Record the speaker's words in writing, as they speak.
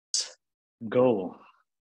Go.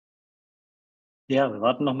 Ja, wir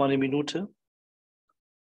warten noch mal eine Minute.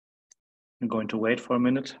 I'm going to wait for a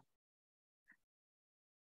minute,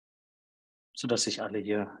 sodass sich alle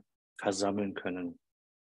hier versammeln können.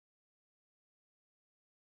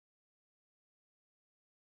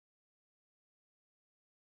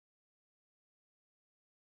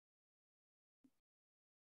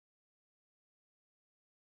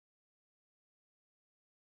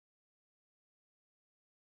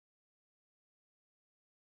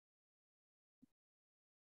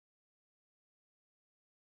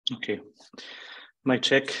 Okay. Mic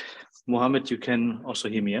check. Mohammed, you can also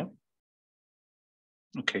hear me, yeah?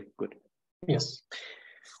 Okay, good. Yes.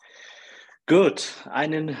 Gut.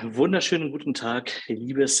 Einen wunderschönen guten Tag,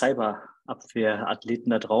 liebe Cyberabwehrathleten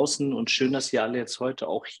da draußen, und schön, dass ihr alle jetzt heute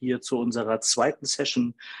auch hier zu unserer zweiten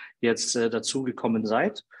Session jetzt dazugekommen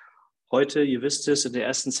seid. Heute, ihr wisst es, in der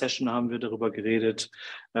ersten Session haben wir darüber geredet,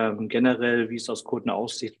 generell, wie es aus Coden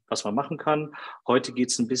aussieht, was man machen kann. Heute geht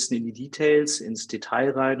es ein bisschen in die Details, ins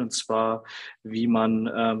Detail rein, und zwar, wie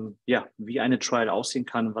man, wie eine Trial aussehen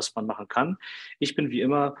kann, was man machen kann. Ich bin wie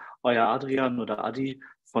immer euer Adrian oder Adi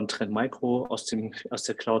von Trend Micro aus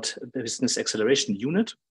der Cloud Business Acceleration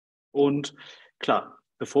Unit. Und klar,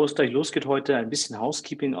 bevor es gleich losgeht heute, ein bisschen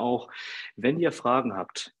Housekeeping auch. Wenn ihr Fragen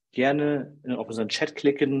habt, gerne auf unseren Chat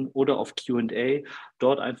klicken oder auf Q&A.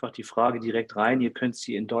 Dort einfach die Frage direkt rein. Ihr könnt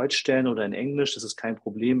sie in Deutsch stellen oder in Englisch. Das ist kein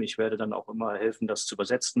Problem. Ich werde dann auch immer helfen, das zu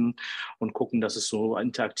übersetzen und gucken, dass es so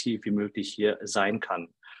interaktiv wie möglich hier sein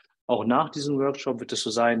kann. Auch nach diesem Workshop wird es so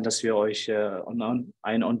sein, dass wir euch ein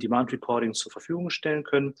On-Demand-Recording zur Verfügung stellen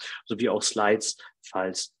können, sowie auch Slides,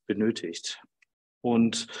 falls benötigt.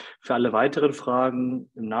 Und für alle weiteren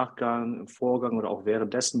Fragen im Nachgang, im Vorgang oder auch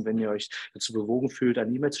währenddessen, wenn ihr euch dazu bewogen fühlt,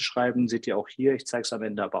 eine E-Mail zu schreiben, seht ihr auch hier, ich zeige es am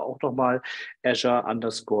Ende aber auch nochmal,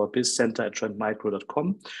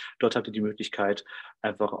 azure_bizcenter@trendmicro.com. Dort habt ihr die Möglichkeit,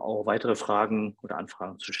 einfach auch weitere Fragen oder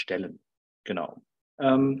Anfragen zu stellen. Genau.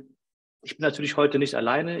 Ich bin natürlich heute nicht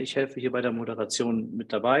alleine. Ich helfe hier bei der Moderation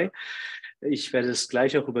mit dabei. Ich werde es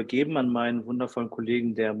gleich auch übergeben an meinen wundervollen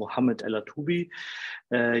Kollegen, der Mohammed El-Atoubi.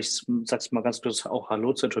 Ich sage es mal ganz kurz auch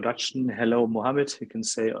Hallo zur Introduction. Hello, Mohammed. You can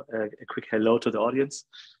say a quick hello to the audience.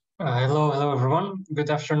 Hello everyone.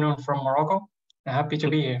 Good afternoon from Morocco. Happy to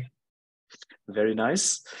be here. Very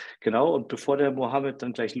nice. Genau. Und bevor der Mohammed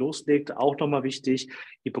dann gleich loslegt, auch nochmal wichtig,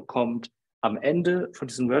 ihr bekommt am Ende von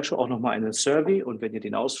diesem Workshop auch nochmal einen Survey, und wenn ihr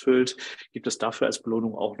den ausfüllt, gibt es dafür als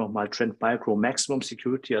Belohnung auch nochmal Trend Micro Maximum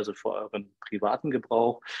Security, also für euren privaten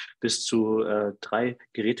Gebrauch. Bis zu 3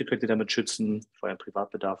 Geräte könnt ihr damit schützen für euren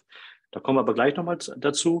Privatbedarf. Da kommen wir aber gleich nochmal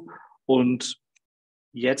dazu. Und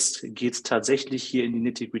jetzt geht es tatsächlich hier in die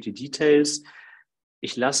Nitty-Gritty Details.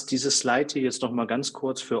 Ich lasse diese Slide hier jetzt noch mal ganz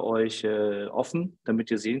kurz für euch offen, damit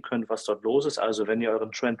ihr sehen könnt, was dort los ist. Also wenn ihr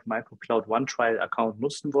euren Trend Micro Cloud One Trial Account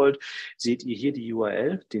nutzen wollt, seht ihr hier die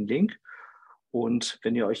URL, den Link. Und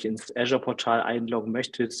wenn ihr euch ins Azure-Portal einloggen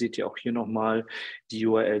möchtet, seht ihr auch hier noch mal die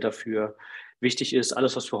URL dafür. Wichtig ist,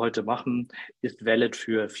 alles, was wir heute machen, ist valid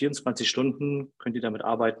für 24 Stunden, könnt ihr damit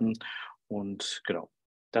arbeiten. Und genau,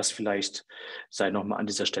 das vielleicht sei noch mal an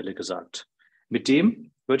dieser Stelle gesagt. Mit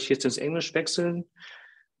dem würde ich jetzt ins Englisch wechseln.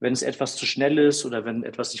 Wenn es etwas zu schnell ist oder wenn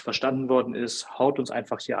etwas nicht verstanden worden ist, haut uns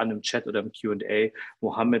einfach hier an im Chat oder im Q&A.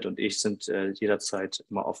 Mohammed und ich sind jederzeit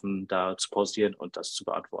immer offen, da zu pausieren und das zu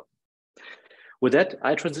beantworten. With that,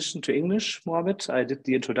 I transitioned to English, Mohammed. I did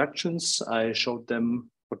the introductions. I showed them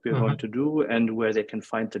what we're going to do and where they can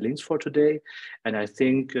find the links for today. And I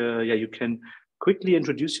think, you can quickly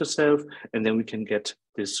introduce yourself, and then we can get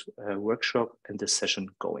this workshop and this session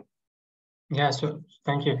going. Yeah, so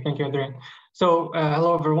thank you, Adrian. So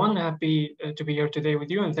hello everyone, happy to be here today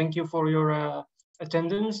with you, and thank you for your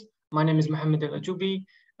attendance. My name is Mohammed El-Atoubi.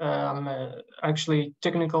 I'm actually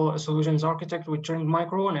technical solutions architect with Trend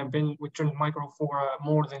Micro, and I've been with Trend Micro for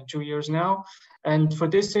more than 2 years now. And for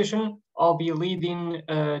this session, I'll be leading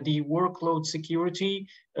the workload security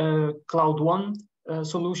Cloud One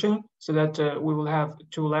solution, so that we will have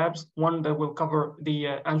 2 labs, one that will cover the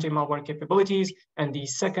anti-malware capabilities, and the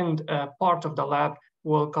second part of the lab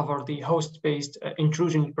will cover the host-based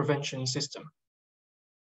intrusion prevention system.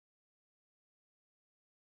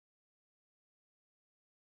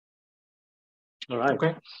 All right.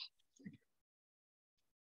 Okay.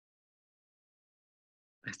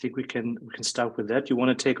 I think we can start with that. You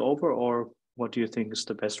want to take over, or what do you think is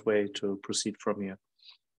the best way to proceed from here?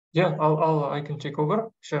 Yeah, I can take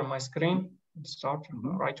over, share my screen, and start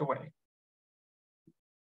right away.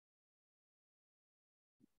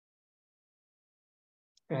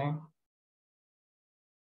 Okay.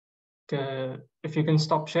 If you can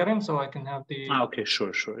stop sharing so I can have the... Okay,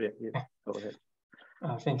 sure. Yeah. Go ahead.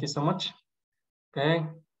 Thank you so much. Okay.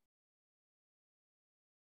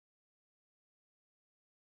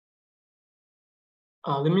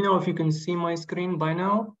 Let me know if you can see my screen by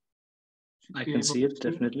now. I can see it,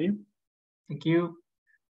 definitely. Thank you.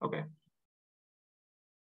 Okay.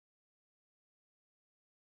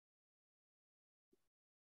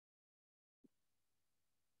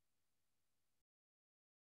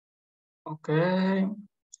 Okay.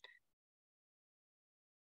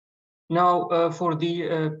 Now, for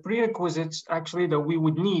the prerequisites actually that we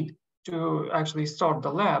would need to actually start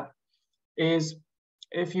the lab is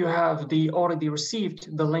if you have already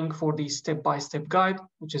received the link for the step-by-step guide,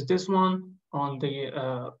 which is this one on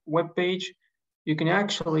the web page, you can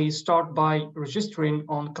actually start by registering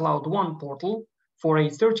on Cloud One portal for a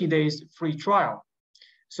 30 days free trial.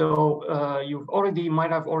 So you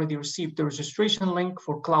might have already received the registration link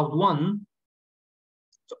for Cloud One.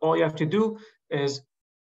 So all you have to do is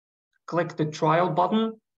click the trial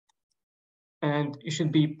button, and you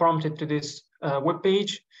should be prompted to this web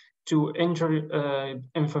page to enter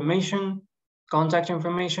information, contact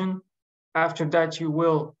information. After that, you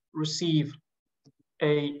will receive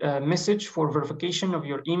a message for verification of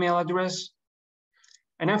your email address.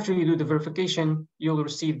 And after you do the verification, you'll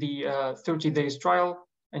receive the 30 days trial,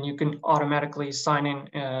 and you can automatically sign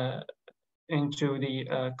in into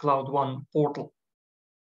the Cloud One portal.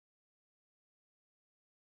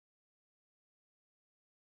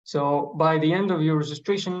 So by the end of your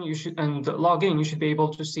registration, and login, you should be able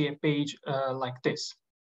to see a page like this.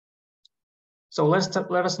 So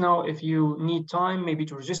let us know if you need time maybe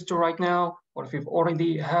to register right now, or if you've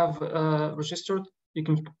already have registered, you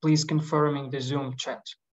can please confirm in the Zoom chat.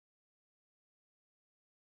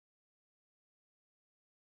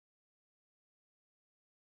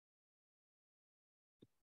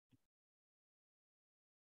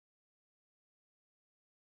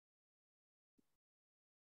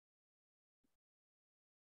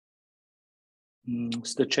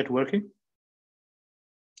 Is the chat working?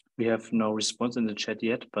 We have no response in the chat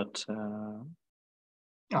yet, but...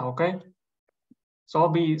 Okay. So I'll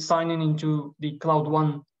be signing into the Cloud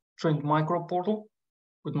One Trend Micro portal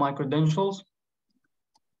with my credentials.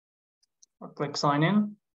 I'll click sign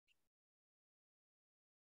in.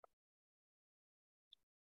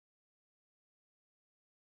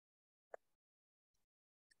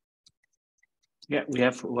 Yeah, we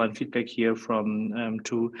have one feedback here from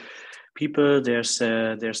two people. There's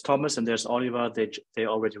Thomas and there's Oliver. They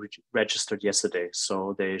already registered yesterday,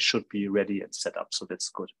 so they should be ready and set up. So that's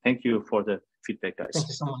good. Thank you for the feedback, guys. Thank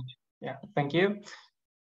you so much. Yeah, thank you.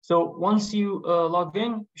 So once you log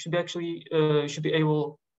in, you should actually should be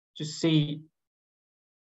able to see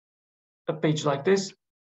a page like this.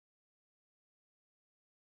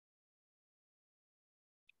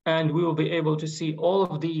 And we will be able to see all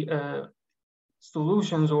of the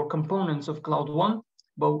solutions or components of Cloud One.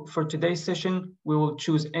 But for today's session, we will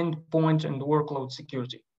choose endpoint and workload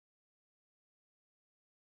security.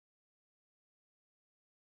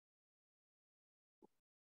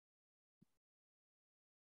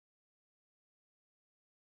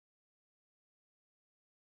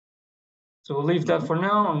 So we'll leave that for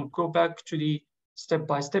now and go back to the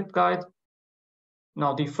step-by-step guide.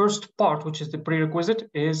 Now, the first part, which is the prerequisite,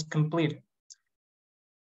 is completed.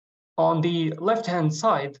 On the left-hand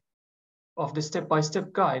side of the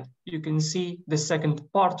step-by-step guide, you can see the second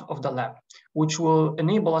part of the lab, which will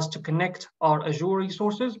enable us to connect our Azure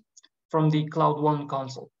resources from the Cloud One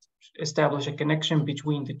console, establish a connection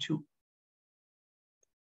between the two.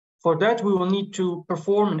 For that, we will need to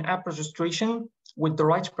perform an app registration with the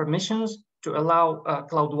right permissions to allow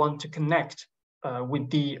Cloud One to connect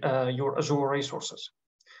with your Azure resources.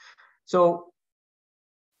 So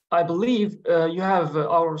I believe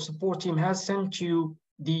our support team has sent you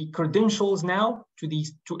the credentials now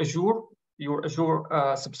to Azure, your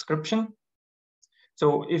Azure subscription.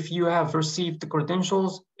 So if you have received the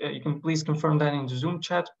credentials, you can please confirm that in the Zoom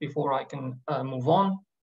chat before I can move on.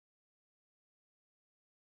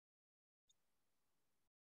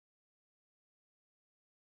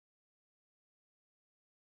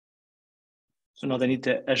 So now they need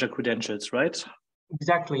the Azure credentials, right?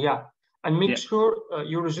 Exactly, yeah. And make sure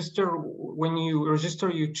you register. When you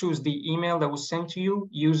register, you choose the email that was sent to you,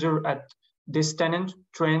 user@this tenant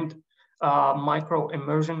trend micro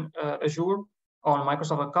immersion Azure on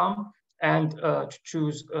Microsoft.com, and to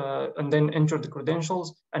choose and then enter the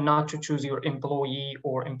credentials, and not to choose your employee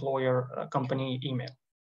or employer company email.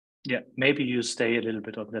 Yeah, maybe you stay a little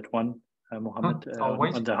bit on that one, Mohammed,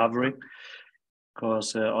 on the hovering,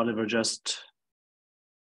 because Oliver just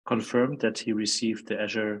confirmed that he received the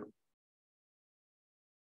Azure.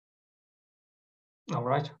 All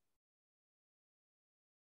right.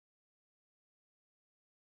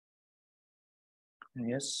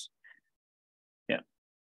 Yes. Yeah.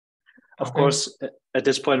 Of course, at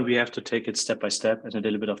this point, we have to take it step by step and a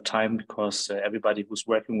little bit of time because everybody who's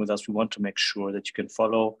working with us, we want to make sure that you can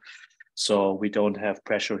follow. So we don't have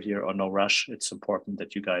pressure here or no rush. It's important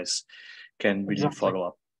that you guys can really follow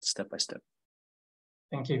up step by step.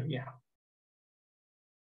 Thank you. Yeah.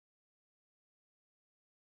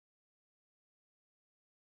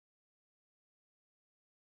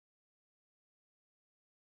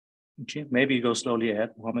 Okay, maybe you go slowly ahead,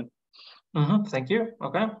 Mohammed. Thank you.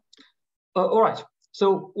 Okay. All right.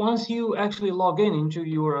 So once you actually log into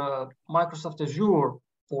your Microsoft Azure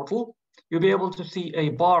portal, you'll be able to see a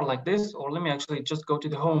bar like this, or let me actually just go to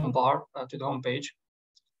the home bar, to the home page.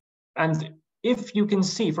 And if you can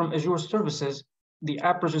see from Azure services, the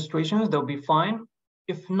app registrations, they'll be fine.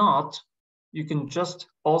 If not, you can just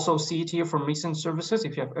also see it here from recent services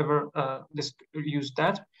if you have ever used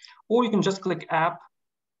that, or you can just click app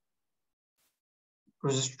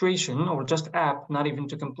registration or just app, not even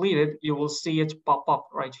to complete it, you will see it pop up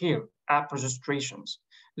right here, app registrations.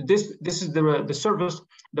 This is the service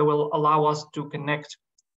that will allow us to connect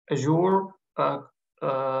Azure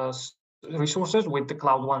resources with the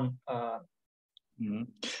Cloud One.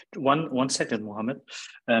 One second, Mohammed.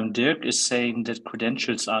 Dirk is saying that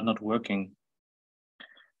credentials are not working.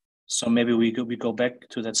 So maybe we go back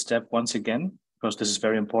to that step once again, because this is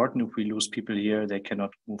very important. If we lose people here, they cannot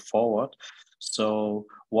move forward. So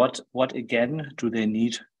what again do they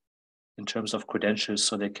need in terms of credentials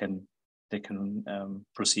so they can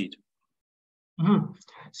proceed?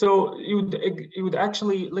 So you would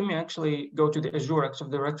actually, let me actually go to the Azure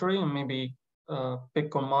Active Directory and maybe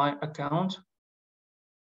pick on my account.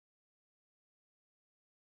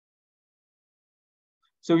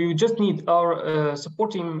 So you just need our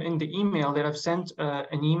support team in the email that I've sent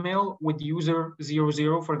an email with user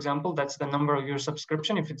 00, for example. That's the number of your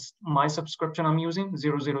subscription. If it's my subscription I'm using,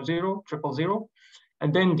 0000000,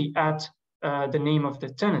 and then the name of the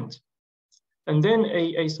tenant. And then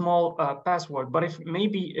a small password. But if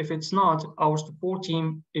it's not, our support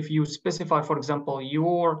team, if you specify, for example,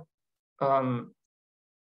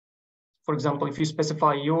 if you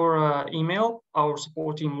specify your email, our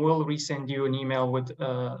support team will resend you an email with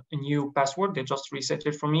a new password. They just reset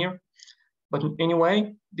it from here. But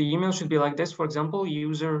anyway, the email should be like this, for example,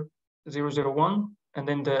 user 001, and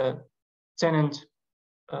then the tenant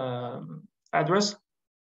address.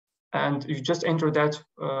 And you just enter that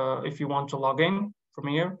if you want to log in from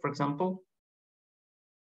here, for example.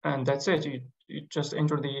 And that's it. You just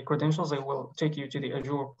enter the credentials. It will take you to the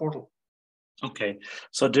Azure portal. Okay.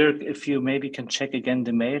 So Dirk, if you maybe can check again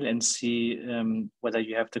the mail and see whether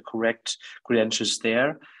you have the correct credentials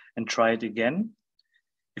there and try it again.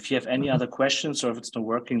 If you have any other questions or if it's not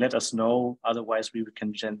working, let us know. Otherwise, we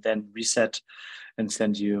can then reset and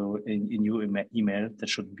send you a new email. That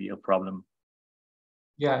shouldn't be a problem.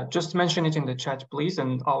 Yeah, just mention it in the chat, please,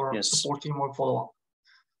 and our support team will follow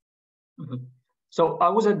up. So I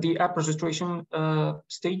was at the app registration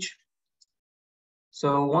stage.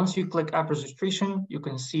 So once you click app registration, you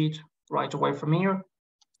can see it right away from here.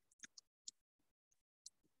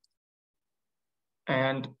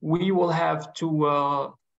 And we will have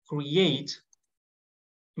to create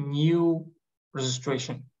new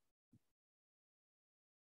registration.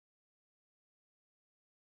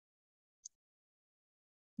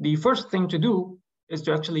 The first thing to do is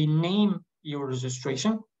to actually name your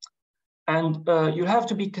registration. And you have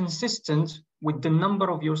to be consistent with the number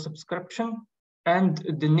of your subscription and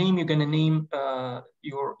the name you're going to name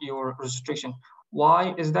your registration.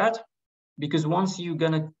 Why is that? Because once you're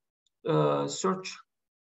going to search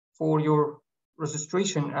for your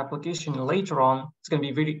registration application later on, it's going to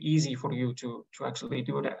be very easy for you to actually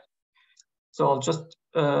do that. So I'll just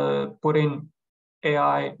put in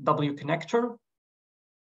AIW connector.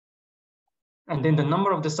 And then the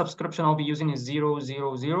number of the subscription I'll be using is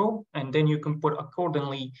 000. And then you can put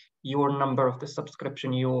accordingly your number of the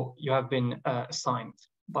subscription you have been assigned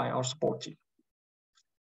by our support team.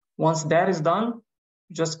 Once that is done,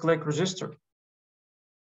 just click register.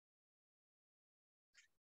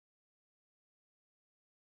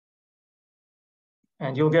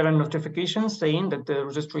 And you'll get a notification saying that the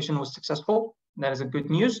registration was successful. That is a good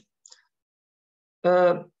news.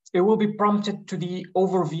 It will be prompted to the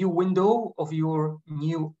overview window of your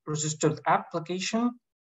new registered application.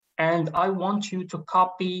 And I want you to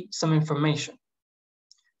copy some information.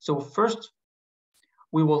 So first,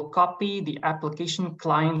 we will copy the application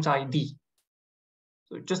client ID.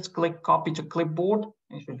 So just click copy to clipboard,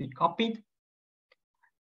 it should be copied.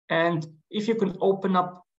 And if you can open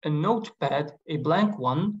up a notepad, a blank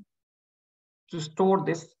one, to store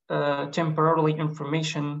this temporarily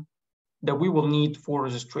information that we will need for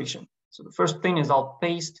registration. So the first thing is I'll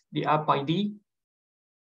paste the app ID.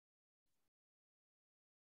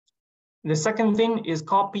 The second thing is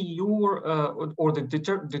copy your or the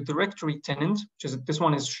directory tenant, which is this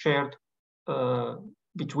one is shared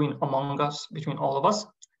among us, between all of us,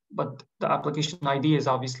 but the application ID is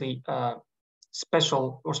obviously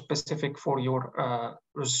special or specific for your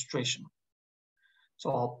registration.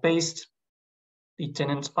 So I'll paste the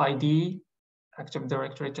tenant ID, Active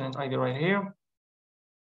Directory tenant ID right here.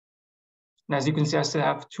 And as you can see, I still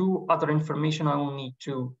have two other information I will need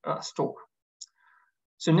to store.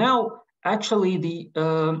 So now, actually, the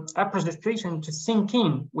app registration to sync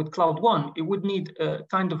in with Cloud One, it would need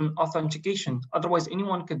kind of an authentication. Otherwise,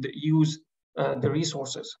 anyone could use the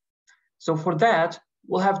resources. So for that,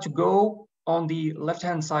 we'll have to go on the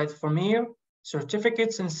left-hand side from here,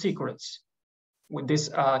 certificates and secrets. With this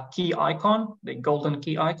key icon, the golden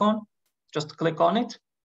key icon, just click on it.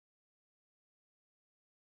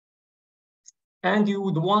 And you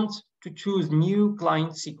would want to choose new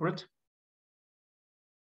client secret.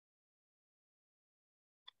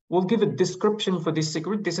 We'll give a description for this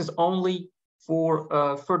secret. This is only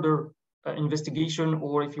for further investigation,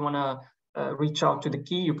 or if you want to reach out to the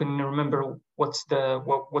key, you can remember what's the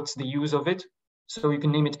use of it. So you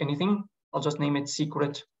can name it anything. I'll just name it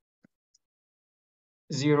secret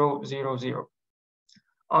 000.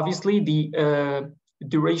 Obviously, the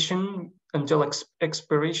duration until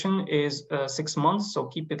expiration is 6 months, so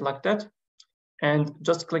keep it like that. And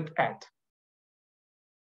just click add.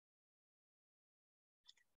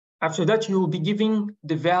 After that, you will be giving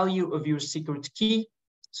the value of your secret key.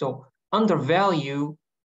 So under value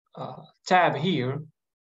tab here,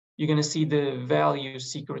 you're going to see the value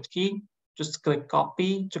secret key. Just click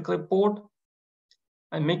copy to clipboard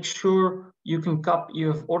and make sure you can copy.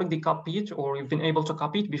 You have already copied it, or you've been able to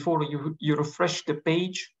copy it before you refresh the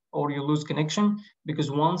page or you lose connection,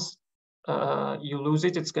 because once you lose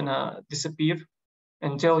it, it's going to disappear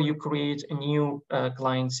until you create a new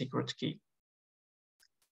client secret key.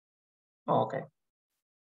 Okay.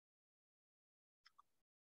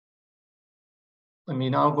 Let me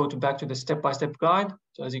now go back to the step-by-step guide.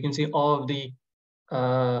 So as you can see, all of the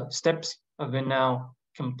steps have been now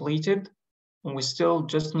completed, and we still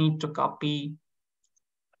just need to copy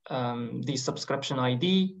the subscription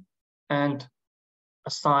ID and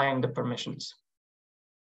assign the permissions.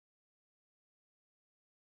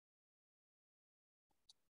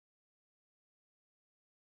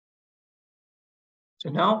 So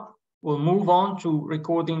now we'll move on to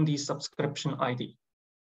recording the subscription ID.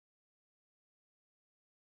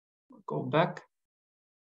 Go back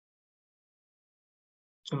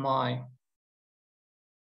to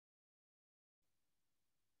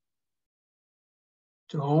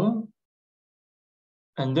home.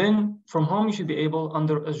 And then from home, you should be able,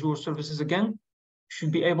 under Azure services again, you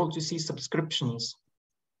should be able to see subscriptions.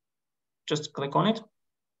 Just click on it.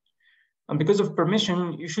 And because of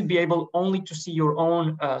permission, you should be able only to see your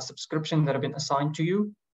own subscription that have been assigned to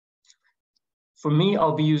you. For me,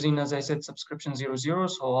 I'll be using, as I said, subscription 00,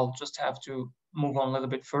 so I'll just have to move on a little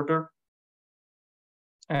bit further.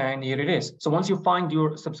 And here it is. So once you find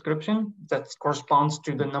your subscription that corresponds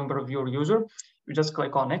to the number of your user, you just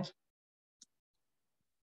click on it.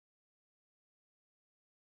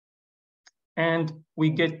 And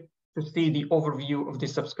we get to see the overview of the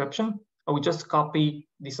subscription. I will just copy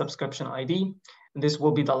the subscription ID. And this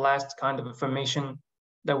will be the last kind of information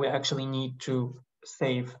that we actually need to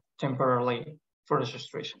save temporarily for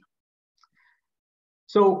registration.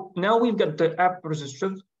 So now we've got the app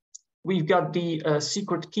registered. We've got the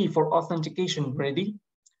secret key for authentication ready.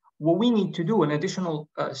 What we need to do, an additional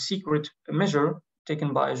secret measure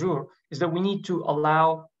taken by Azure, is that we need to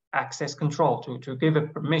allow access control, to give a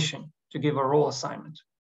permission, to give a role assignment.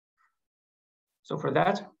 So for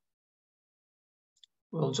that,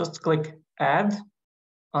 we'll just click add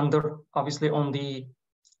under, obviously on the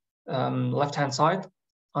left-hand side,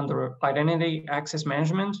 under identity access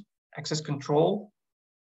management, access control.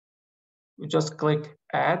 We just click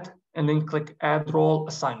add and then click add role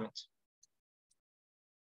assignment.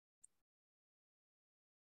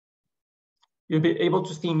 You'll be able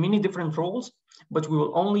to see many different roles, but we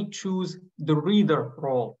will only choose the reader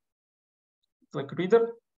role. Click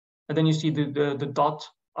reader, and then you see the dot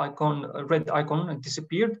icon, red icon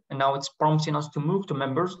disappeared, and now it's prompting us to move to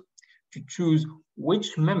members to choose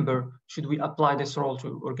which member should we apply this role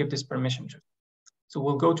to or give this permission to. So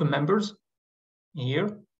we'll go to members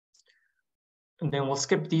here, and then we'll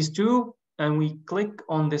skip these two, and we click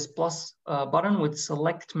on this plus button with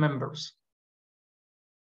select members.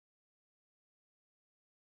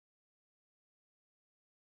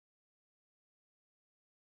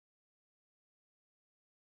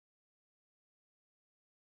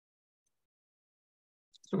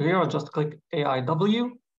 So here I'll just click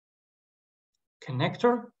AIW,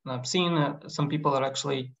 connector. And I've seen some people that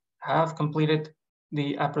actually have completed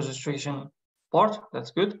the app registration part.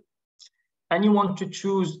 That's good. And you want to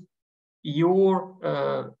choose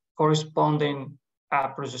your corresponding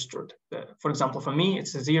app registered. For example, for me,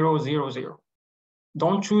 it's 000.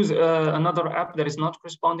 Don't choose another app that is not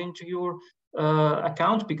corresponding to your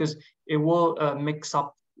account, because it will mix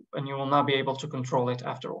up and you will not be able to control it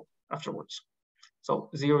afterwards. So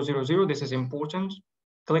 000, this is important.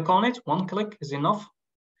 Click on it, one click is enough.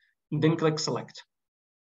 Then click select.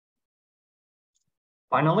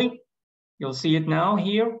 Finally, you'll see it now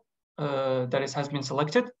here that it has been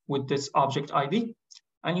selected with this object ID.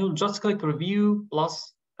 And you'll just click review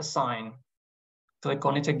plus assign. Click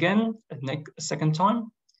on it again a second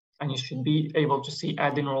time, and you should be able to see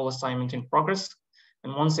add enroll assignment in progress.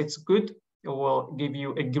 And once it's good, it will give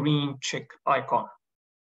you a green check icon.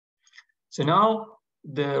 So now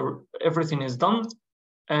everything is done,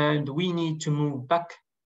 and we need to move back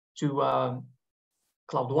to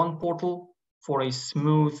Cloud One portal for a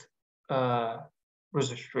smooth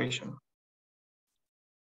registration.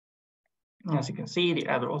 As you can see, the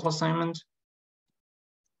add enroll assignment,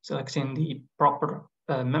 selecting the proper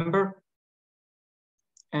member.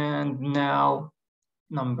 And now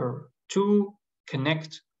number 2,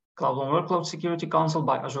 connect Cloud One Workload Security Console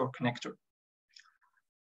by Azure Connector.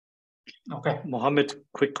 Okay. Mohammed,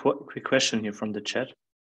 quick question here from the chat.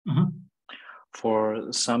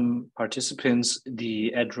 For some participants,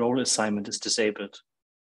 the add role assignment is disabled.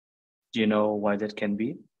 Do you know why that can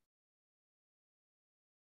be?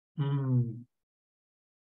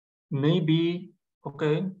 Maybe,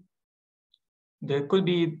 okay. There could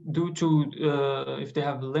be due to if they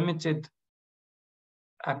have limited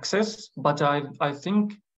access, but I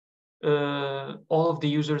think all of the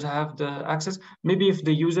users have the access. Maybe if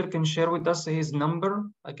the user can share with us his number,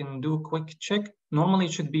 I can do a quick check. Normally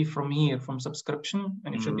it should be from here, from subscription,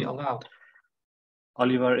 and it should be allowed.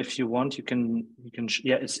 Oliver, if you want, you can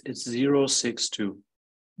yeah, it's 062. 062.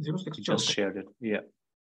 You just shared it. Yeah.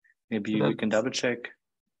 Maybe so we can double check.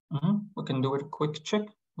 We can do a quick check,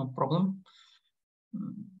 no problem.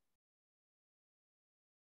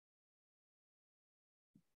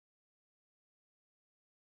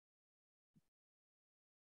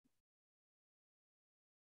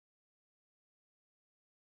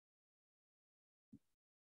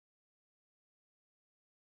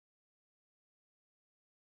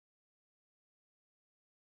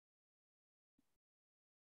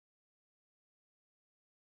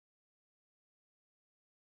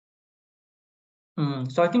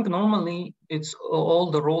 So I think normally it's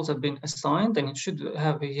all the roles have been assigned, and it should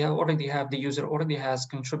have the user already has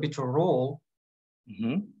contributor role.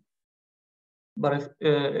 But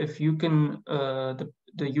if you can the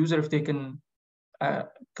user, if they can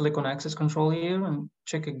click on access control here and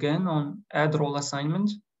check again on add role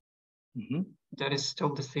assignment, that is still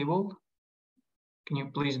disabled. Can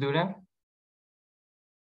you please do that?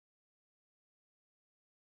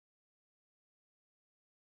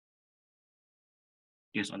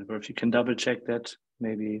 Yes, Oliver, if you can double check that,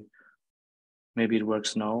 maybe it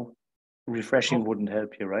works now. Refreshing wouldn't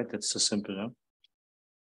help here, right? That's so simple, no?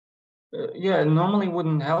 Yeah, it normally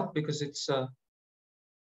wouldn't help because it's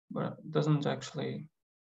but it doesn't actually,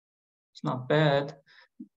 it's not bad.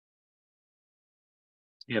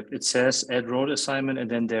 Yep, it says add role assignment,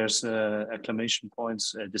 and then there's exclamation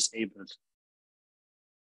points disabled.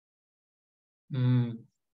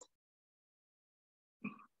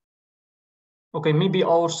 Okay, maybe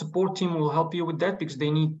our support team will help you with that because they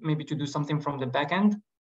need maybe to do something from the back end.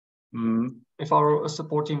 If our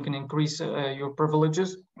support team can increase your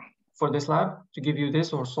privileges for this lab to give you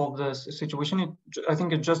this or solve this situation, I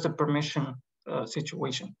think it's just a permission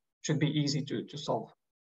situation. It should be easy to solve.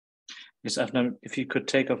 Yes, Afnan, if you could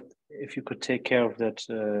take care of that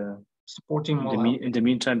support team in the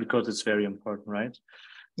meantime, because it's very important, right?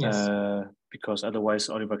 Yes. Because otherwise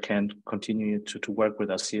Oliver can't continue to work with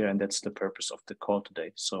us here, and that's the purpose of the call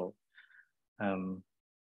today. So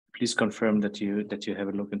please confirm that you have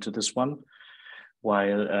a look into this one,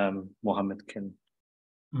 while Mohammed can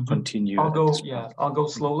continue. I'll go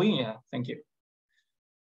slowly. Yeah, thank you.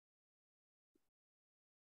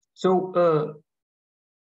 So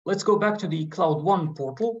let's go back to the Cloud One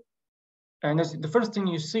portal, and the first thing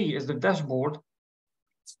you see is the dashboard.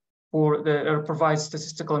 Provides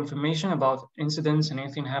statistical information about incidents and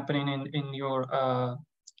anything happening in your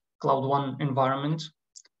Cloud One environment.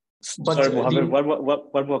 But sorry, Mohammed,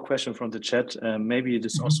 one more question from the chat. Maybe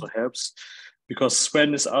this also helps, because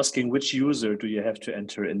Sven is asking which user do you have to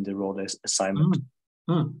enter in the role assignment?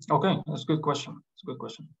 Okay, that's a good question. It's a good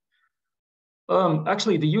question.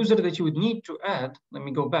 Actually, the user that you would need to add, let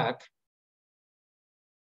me go back.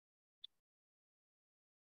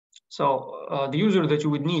 So the user that you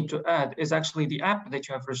would need to add is actually the app that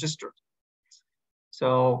you have registered.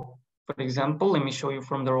 So for example, let me show you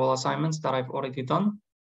from the role assignments that I've already done.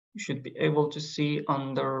 You should be able to see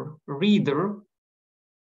under reader,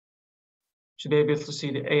 should be able to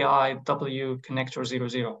see the AIW connector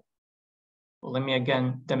 00. Well, let me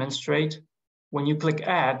again demonstrate. When you click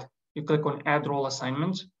add, you click on add role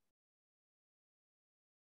assignment.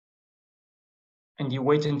 And you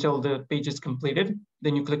wait until the page is completed.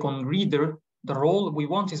 Then you click on reader. The role we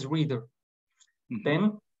want is reader.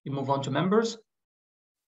 Then you move on to members.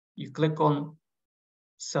 You click on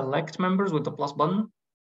select members with the plus button.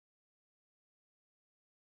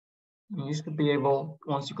 And you should be able,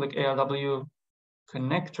 once you click AIW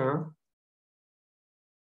connector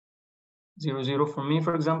 00 for me,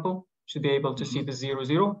 for example, should be able to see the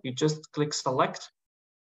 00. You just click select.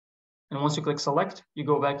 And once you click select, you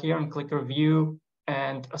go back here and click review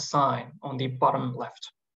and assign on the bottom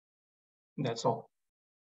left. That's all.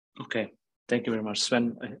 Okay, thank you very much,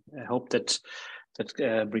 Sven. I hope that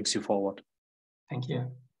brings you forward. Thank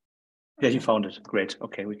you. Yeah, you found it. Great.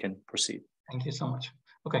 Okay, we can proceed. Thank you so much.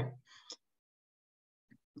 Okay.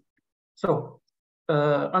 So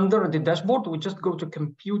under the dashboard, we just go to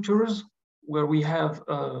computers, where we have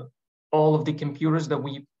all of the computers that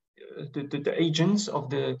we, the agents of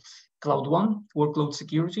the Cloud One workload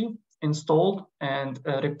security installed and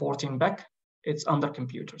reporting back. It's under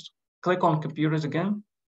computers. Click on computers again.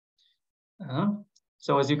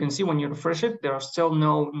 So as you can see, when you refresh it, there are still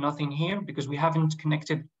nothing here because we haven't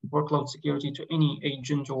connected workload security to any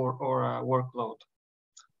agent or workload.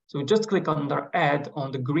 So just click under add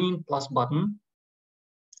on the green plus button.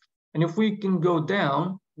 And if we can go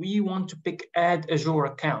down, we want to pick add Azure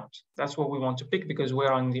account. That's what we want to pick because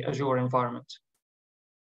we're on the Azure environment.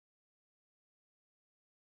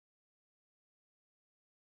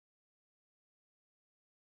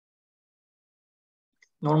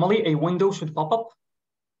 Normally a window should pop up.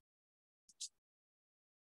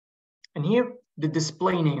 And here, the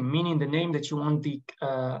display name, meaning the name that you want the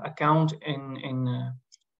account in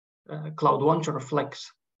Cloud One to reflect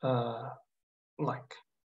like.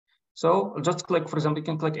 So I'll just click, for example, you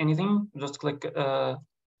can click anything. Just click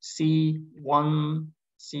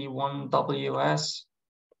C1WS,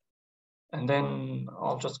 and then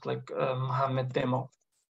I'll just click Mohammed demo.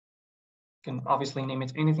 You can obviously name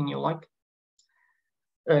it anything you like.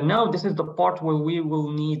 Now this is the part where we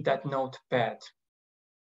will need that notepad.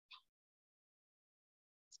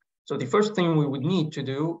 So the first thing we would need to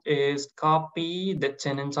do is copy the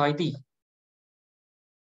tenant ID.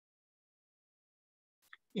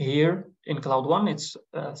 Here in Cloud One, it's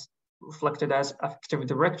reflected as Active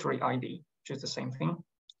Directory ID, which is the same thing.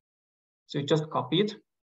 So you just copy it,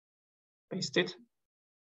 paste it.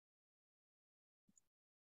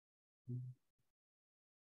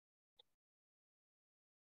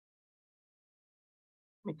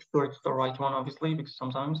 Make sure it's the right one, obviously, because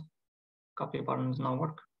sometimes copy button does not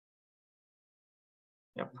work.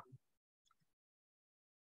 Yep.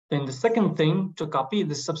 Then the second thing to copy is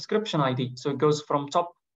the subscription ID. So it goes from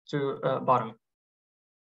top to bottom.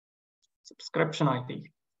 Subscription ID.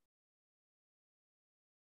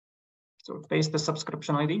 So paste the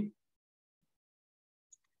subscription ID.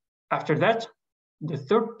 After that, the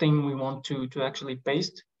third thing we want to actually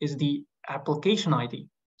paste is the application ID.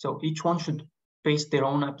 So each one should paste their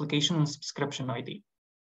own application and subscription ID.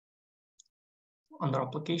 Under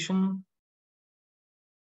application.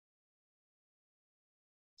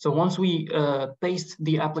 So once we paste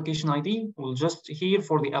the application ID, we'll just here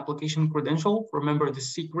for the application credential, remember the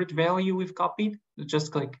secret value we've copied,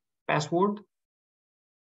 just click password,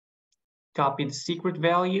 copy the secret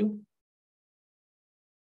value.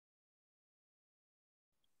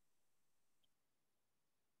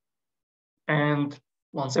 And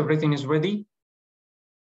once everything is ready,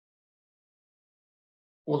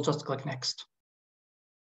 we'll just click next.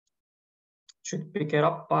 Should pick it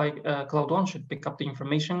up by Cloud One, should pick up the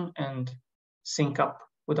information and sync up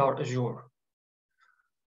with our Azure.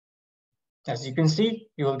 As you can see,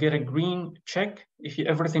 you will get a green check if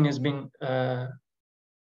everything has been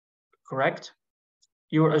correct.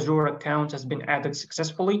 Your Azure account has been added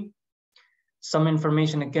successfully. Some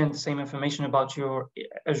information, again, the same information about your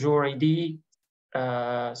Azure ID,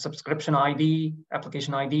 subscription ID,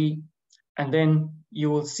 application ID, and then you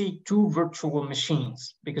will see 2 virtual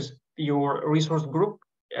machines because your resource group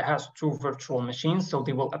has 2 virtual machines, so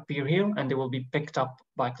they will appear here and they will be picked up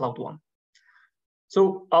by Cloud One.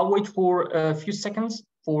 So I'll wait for a few seconds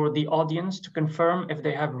for the audience to confirm if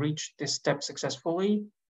they have reached this step successfully.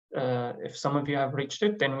 if some of you have reached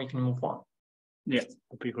it, then we can move on. Yeah,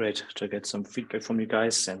 it'd be great to get some feedback from you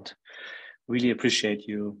guys, and really appreciate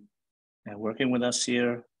you working with us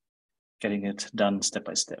here, getting it done step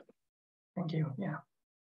by step. Thank you. Yeah.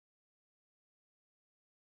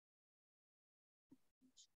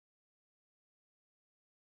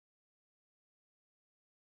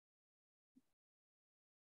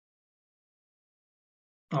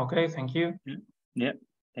 Okay, thank you. Yeah,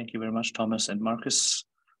 thank you very much, Thomas and Marcus.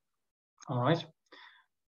 All right.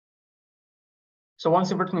 So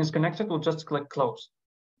once everything is connected, we'll just click close.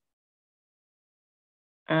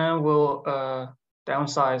 And we'll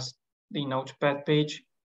downsize the Notepad page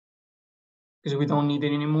because we don't need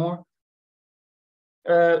it anymore.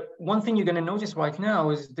 One thing you're going to notice right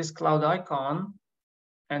now is this cloud icon,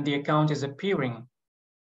 and the account is appearing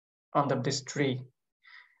under this tree.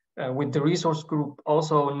 With the resource group,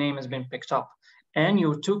 also name has been picked up. And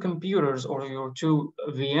your two computers or your two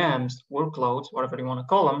VMs, workloads, whatever you want to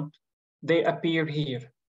call them, they appear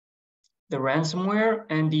here. The ransomware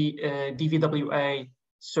and the DVWA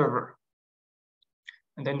server.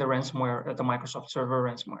 And then the ransomware, the Microsoft server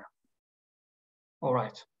ransomware. All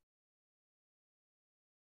right.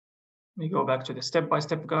 We go back to the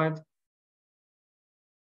step-by-step guide.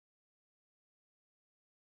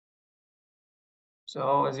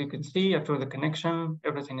 So as you can see, after the connection,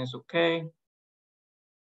 everything is okay.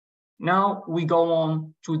 Now we go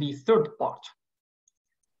on to the third part,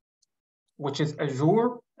 which is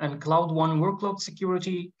Azure and Cloud One workload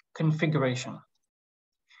security configuration.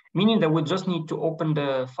 Meaning that we just need to open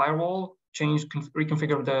the firewall,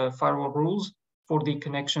 reconfigure the firewall rules for the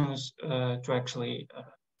connections to actually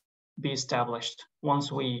be established once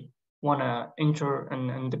we want to enter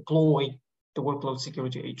and deploy the workload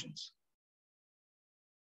security agents.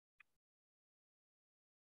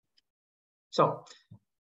 So,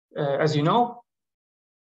 as you know,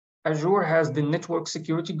 Azure has the network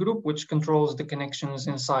security group, which controls the connections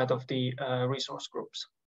inside of the resource groups.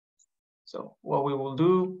 So what we will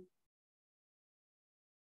do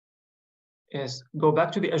is go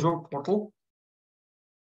back to the Azure portal.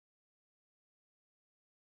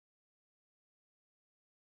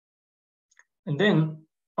 And then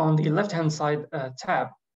on the left-hand side tab,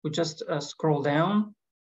 we just scroll down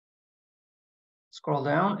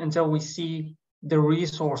until we see the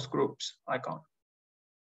resource groups icon.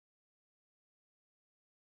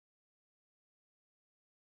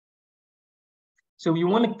 So you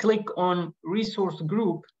want to click on resource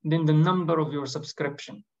group, then the number of your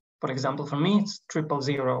subscription. For example, for me, it's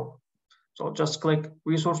 000. So just click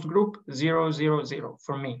resource group 000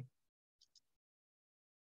 for me.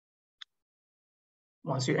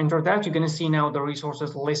 Once you enter that, you're going to see now the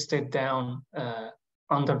resources listed down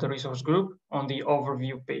under the resource group on the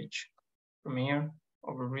overview page. From here,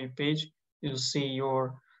 overview page, you'll see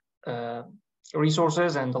your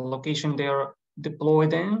resources and the location they're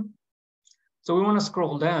deployed in. So we want to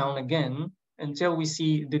scroll down again until we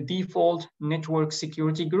see the default network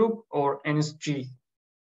security group, or NSG.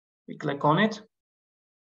 We click on it.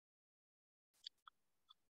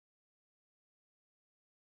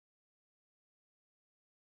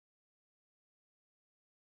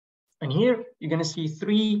 And here you're going to see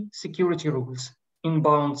 3 security rules,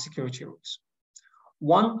 inbound security rules.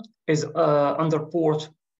 One is under port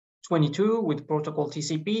 22 with protocol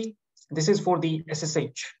TCP. This is for the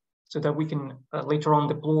SSH, so that we can later on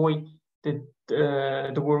deploy the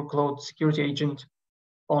workload security agent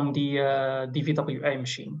on the DVWA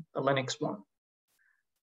machine, the Linux one.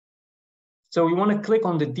 So you want to click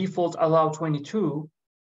on the default allow 22.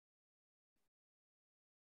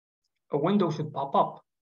 A window should pop up.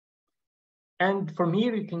 And from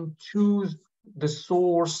here, you can choose the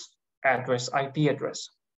source address, IP address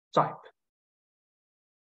type.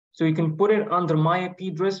 So you can put it under my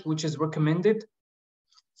IP address, which is recommended.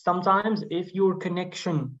 Sometimes if your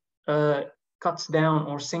connection cuts down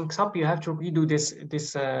or syncs up, you have to redo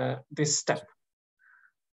this step.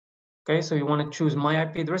 Okay, so you want to choose my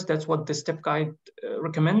IP address. That's what the step guide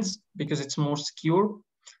recommends, because it's more secure.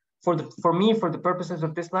 For me, for the purposes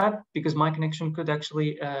of this lab, because my connection could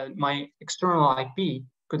actually, my external IP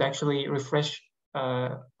could actually refresh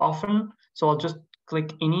often. So I'll just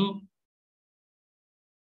click any,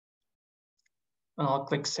 and I'll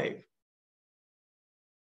click save.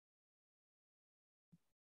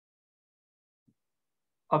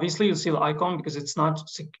 Obviously, you'll see the icon because it's not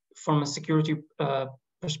from a security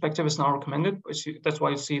perspective, it's not recommended. That's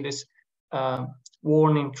why you see this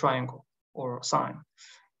warning triangle or sign.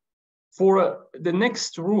 For the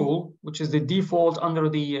next rule, which is the default under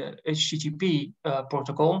the HTTP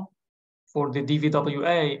protocol for the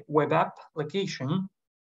DVWA web app location,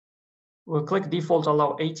 We'll click default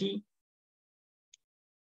allow 80.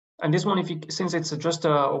 And this one, since it's just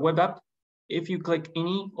a web app, if you click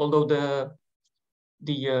any, although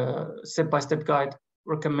the step-by-step guide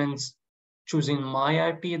recommends choosing my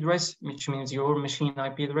IP address, which means your machine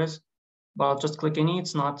IP address, but I'll just click any.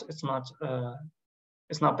 It's not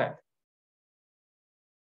bad.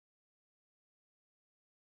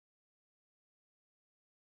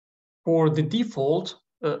 For the default,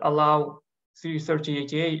 allow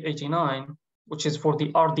 330.88.89, which is for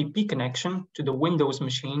the RDP connection to the Windows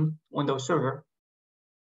machine, Windows server.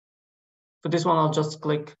 For this one, I'll just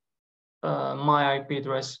click my IP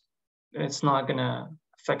address. It's not gonna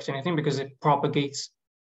affect anything because it propagates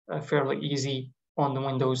fairly easy on the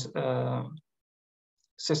Windows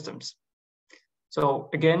systems. So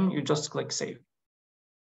again, you just click save.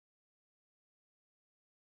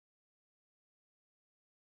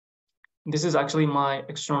 This is actually my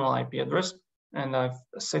external IP address, and I've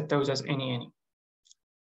set those as any.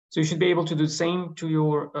 So you should be able to do the same to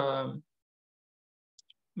your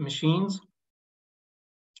machines.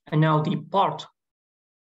 And now the part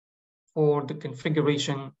for the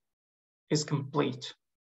configuration is complete.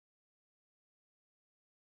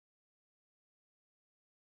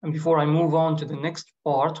 And before I move on to the next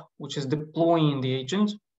part, which is deploying the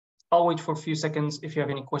agent, I'll wait for a few seconds if you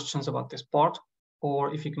have any questions about this part,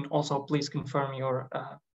 or if you can also please confirm your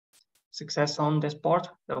success on this part,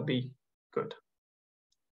 that'll be good.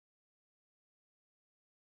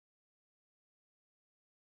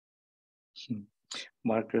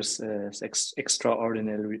 Marcus is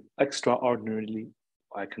extraordinarily,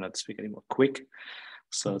 I cannot speak anymore, quick.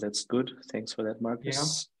 So that's good. Thanks for that, Marcus.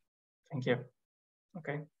 Yeah, thank you.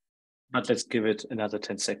 Okay. But let's give it another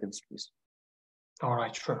 10 seconds, please. All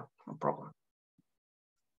right, sure, no problem.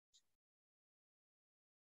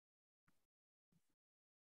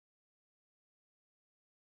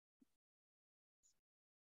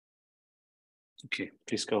 Okay,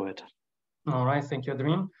 please go ahead. All right, thank you,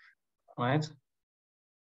 Adrian. All right.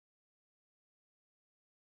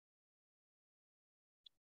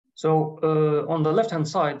 So on the left-hand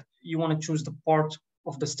side, you want to choose the part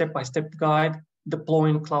of the step-by-step guide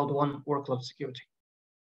deploying Cloud One workload security.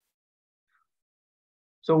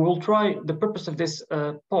 So we'll try, the purpose of this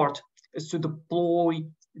part is to deploy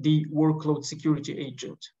the workload security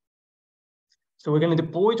agent. So we're going to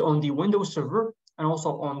deploy it on the Windows server and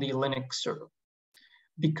also on the Linux server.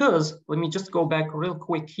 Because, let me just go back real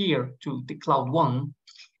quick here to the Cloud One.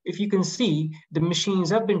 If you can see, the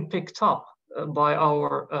machines have been picked up by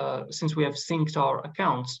our, since we have synced our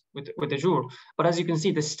accounts with Azure. But as you can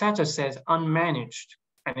see, the status says unmanaged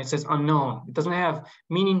and it says unknown. It doesn't have,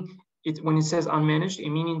 meaning when it says unmanaged, it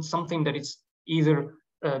means something that it's either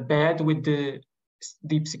bad with the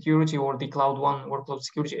deep security or the Cloud One workload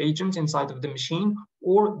security agent inside of the machine,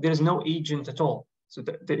 or there's no agent at all. So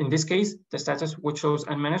in this case, the status which shows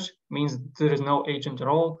unmanaged means there is no agent at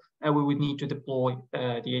all, and we would need to deploy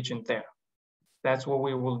the agent there. That's what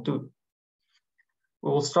we will do. We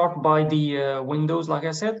will start by the Windows, like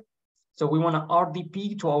I said. So we want to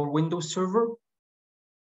RDP to our Windows server.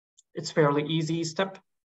 It's fairly easy step.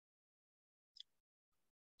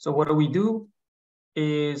 So what do we do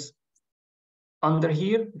is under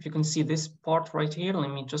here, if you can see this part right here, let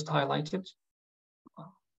me just highlight it.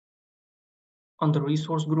 On the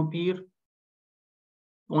resource group here, you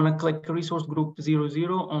want to click resource group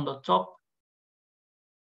 00 on the top.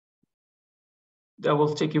 That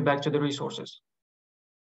will take you back to the resources.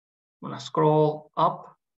 I'm going to scroll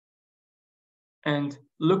up and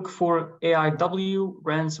look for AIW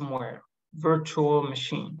ransomware virtual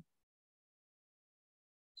machine.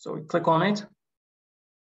 So we click on it.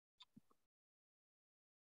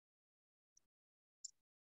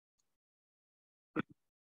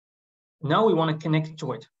 Now we want to connect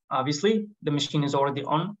to it. Obviously, the machine is already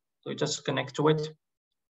on, so we just connect to it.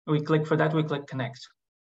 We click for that, we click connect.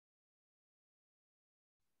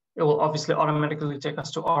 It will obviously automatically take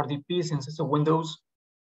us to RDP since it's a Windows.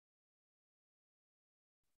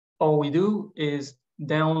 All we do is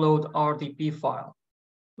download RDP file,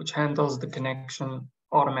 which handles the connection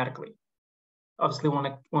automatically. Obviously,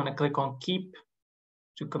 want to click on keep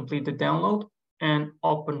to complete the download and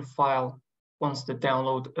open file once the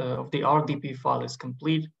download of the RDP file is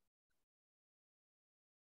complete.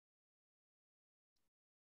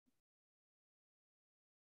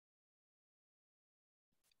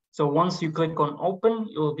 So once you click on open,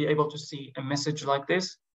 you will be able to see a message like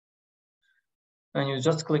this. And you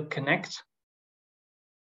just click connect.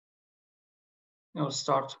 You'll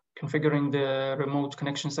start configuring the remote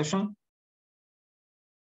connection session.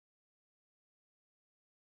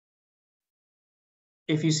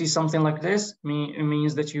 If you see something like this, it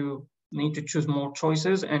means that you need to choose more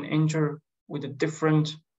choices and enter with a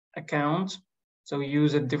different account. So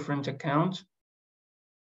use a different account.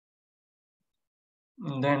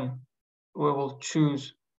 And then we will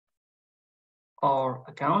choose our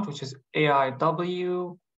account, which is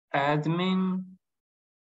AIW admin.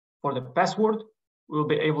 For the password, we'll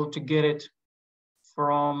be able to get it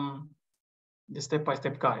from the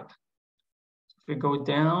step-by-step guide. If we go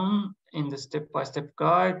down in the step-by-step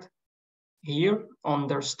guide, here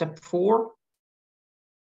under step 4,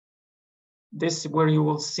 this is where you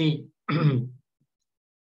will see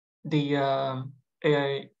the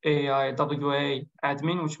AIWA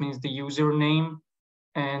admin, which means the username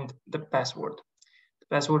and the password. The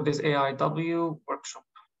password is AIW workshop.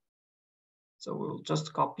 So we'll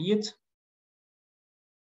just copy it.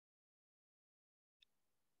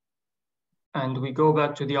 And we go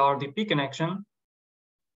back to the RDP connection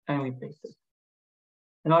and we paste it.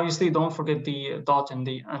 And obviously don't forget the dot and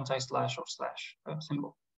the anti-slash or slash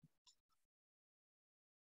symbol.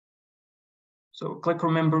 So click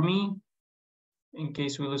remember me in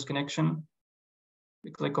case we lose connection.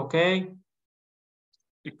 We click OK.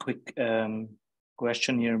 A quick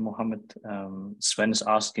question here, Mohammed. Sven is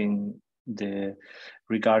asking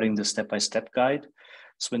regarding the step-by-step guide.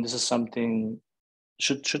 Sven, this is something,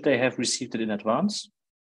 should they have received it in advance?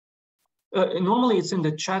 Normally it's in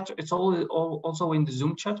the chat. It's also in the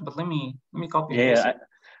Zoom chat, but let me copy it. Yeah,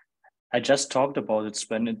 I just talked about it,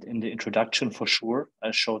 Sven, in the introduction for sure.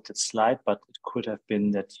 I showed that slide, but it could have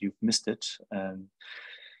been that you've missed it.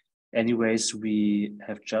 Anyways, we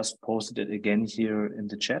have just posted it again here in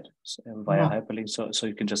the chat via hyperlink, so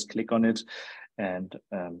you can just click on it, and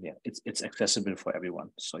yeah, it's accessible for everyone.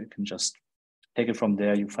 So you can just take it from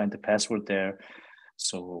there. You find the password there.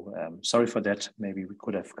 So sorry for that. Maybe we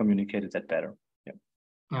could have communicated that better. Yeah.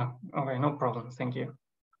 Yeah. Okay. No problem. Thank you.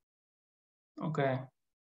 Okay.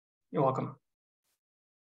 You're welcome.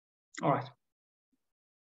 All right.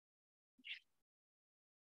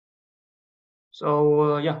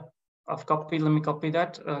 So yeah, I've copied. Let me copy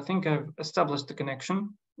that. I think I've established the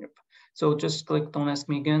connection. Yep. So just click "Don't ask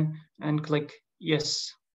me again" and click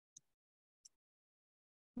yes.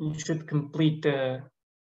 You should complete the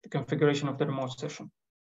configuration of the remote session.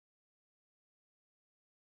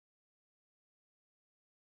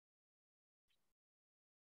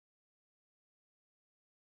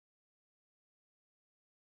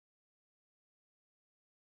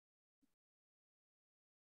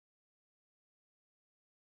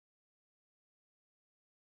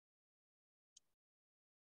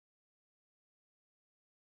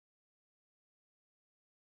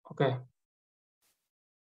 Okay.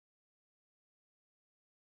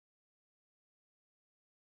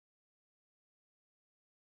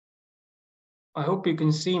 I hope you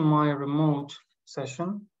can see my remote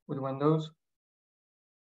session with Windows.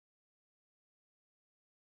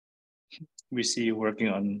 We see you working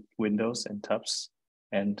on Windows and tabs,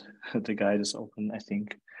 and the guide is open, I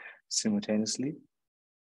think, simultaneously.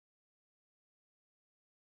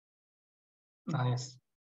 Nice.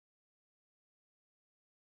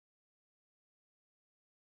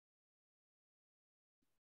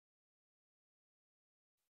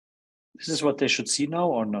 This is what they should see now,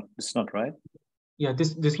 or not? It's not, right? Yeah,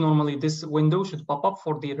 this normally this window should pop up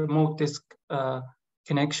for the remote disk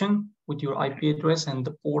connection with your IP address and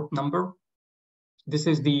the port number. This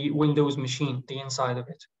is the Windows machine, the inside of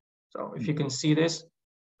it. So if you can see this,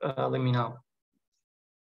 let me know.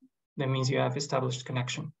 That means you have established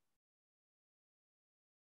connection.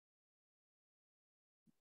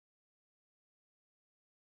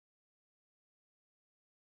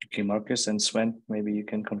 Okay, Marcus and Sven, maybe you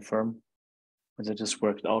can confirm whether this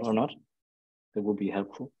worked out or not. That would be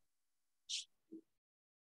helpful.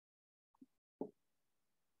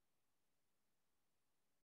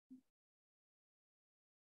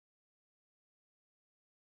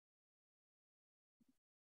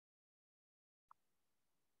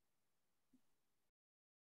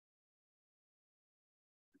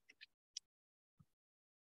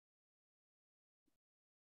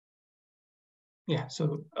 Yeah,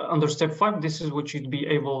 so under step 5, this is what you should be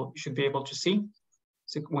able to see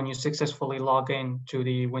when you successfully log in to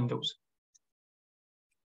the Windows.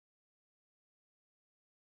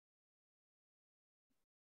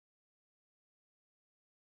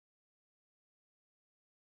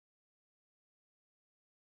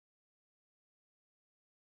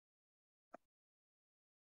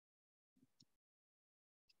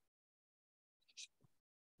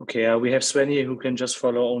 Okay, we have Sven here who can just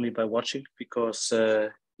follow only by watching, because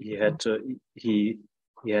he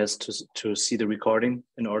has to see the recording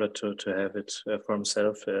in order to have it for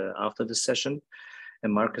himself after this session.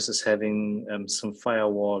 and Marcus is having some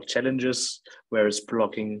firewall challenges where it's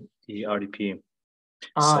blocking the RDP.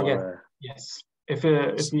 Yes. If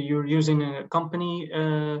you're using a company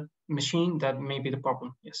machine, that may be the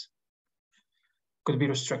problem. Yes, could be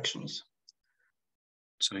restrictions.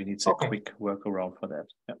 So he needs a quick workaround for that.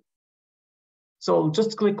 Yeah. So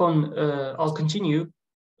just click on. I'll continue.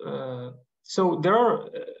 So there are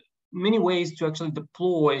many ways to actually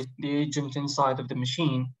deploy the agent inside of the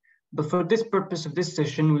machine, but for this purpose of this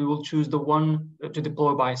session, we will choose the one to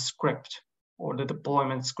deploy by script, or the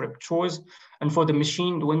deployment script choice. And for the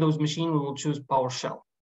machine, the Windows machine, we will choose PowerShell.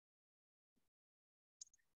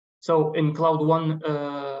 So in Cloud One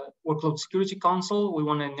Workload Security Console, we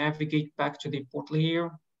want to navigate back to the portal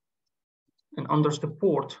here, and under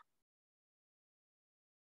support,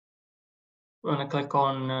 we're going to click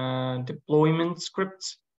on deployment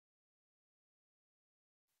scripts,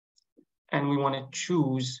 and we want to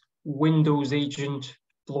choose Windows Agent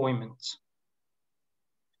Deployment.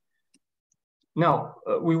 Now,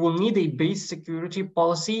 we will need a base security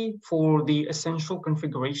policy for the essential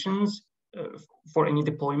configurations for any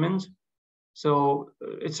deployment. So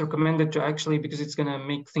it's recommended to actually, because it's going to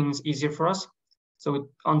make things easier for us. So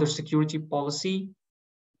under security policy,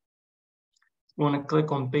 we want to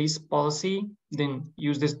click on base policy, then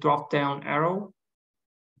use this drop-down arrow.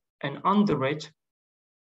 And under it,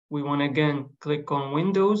 we want to again click on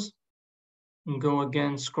Windows and go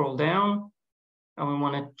again, scroll down. And we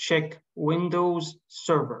want to check Windows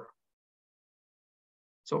Server.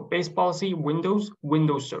 So base policy, Windows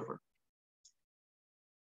Server.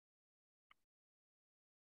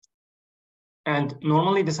 And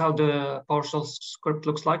normally this is how the PowerShell script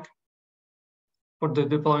looks like for the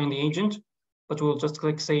deploying the agent, but we'll just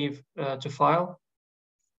click Save to File.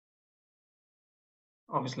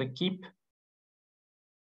 Obviously keep.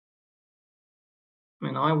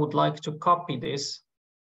 And I would like to copy this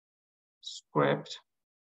script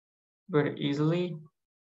very easily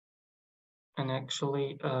and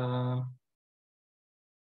actually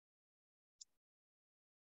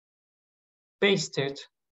paste it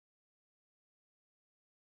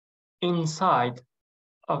inside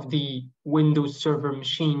of the Windows Server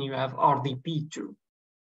machine you have RDP to.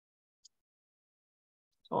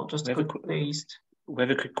 So I'll just click paste. We have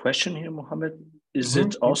a quick question here, Mohammed. Is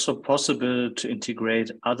it also possible to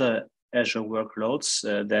integrate other Azure workloads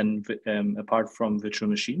than apart from virtual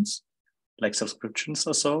machines, like subscriptions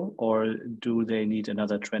or so, or do they need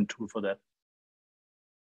another Trend tool for that?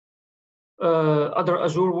 Other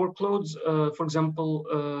Azure workloads, for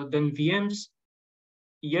example, then VMs.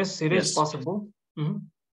 Yes, it is possible.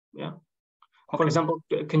 Yeah. Okay. For example,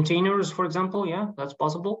 containers, for example, yeah, that's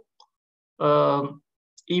possible.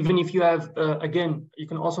 Even if you have, again, you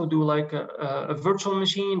can also do like a virtual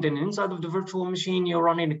machine, then inside of the virtual machine, you're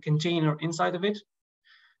running a container inside of it.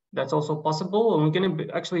 That's also possible. And we're going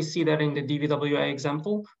to actually see that in the DVWA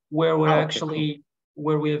example, where we're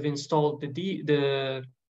where we have installed the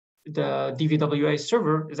DVWA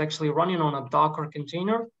server is actually running on a Docker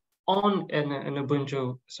container on an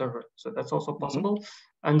Ubuntu server. So that's also possible.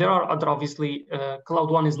 And there are other, obviously,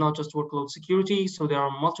 Cloud One is not just workload security. So there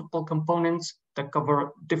are multiple components that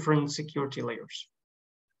cover different security layers.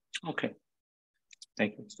 Okay,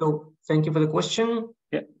 thank you. So thank you for the question.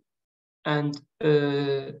 Yeah. And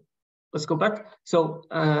let's go back. So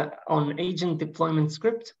on agent deployment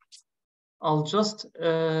script, I'll just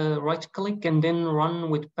right click and then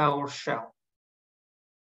run with PowerShell.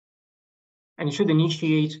 And you should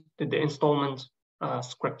initiate the installment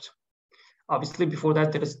script. Obviously, before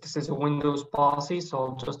that, this is a Windows policy, so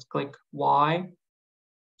I'll just click Y.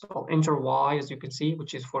 So I'll enter Y, as you can see,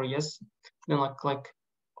 which is for yes. Then I'll click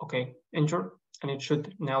OK, enter, and it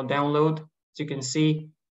should now download. As you can see,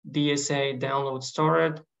 DSA download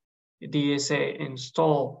started, DSA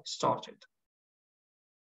install started.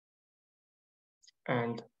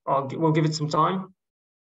 And we'll give it some time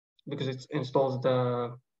because it installs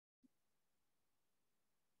the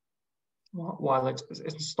while it's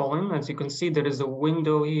installing. As you can see, there is a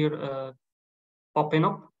window here popping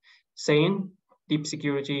up saying deep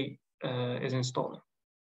security is installing.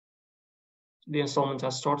 The installment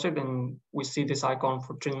has started, and we see this icon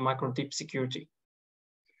for Trend Micro Deep Security.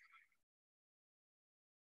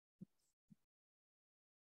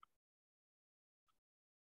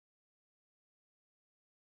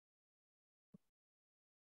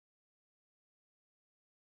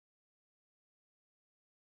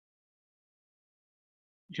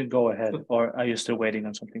 You can go ahead, or are you still waiting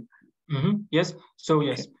on something? Yes. So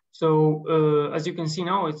yes. Okay. So as you can see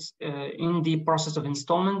now, it's in the process of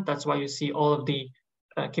installment. That's why you see all of the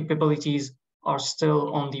capabilities are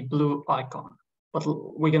still on the blue icon. but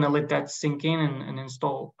we're gonna let that sink in and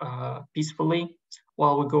install peacefully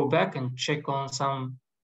while we go back and check on some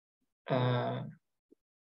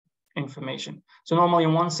information. So normally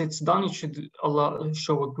once it's done, it should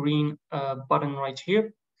show a green button right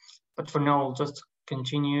here. But for now, I'll just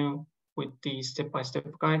continue with the step-by-step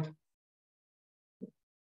guide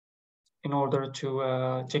in order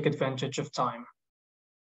to take advantage of time.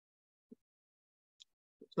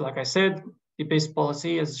 So like I said, the base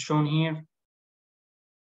policy is shown here.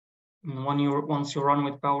 And once you run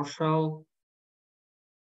with PowerShell,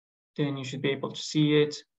 then you should be able to see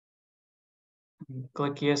it.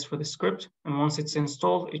 Click yes for the script. And once it's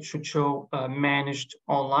installed, it should show managed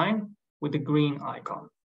online with the green icon.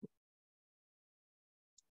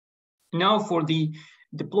 Now for the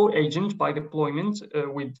deploy agent by deployment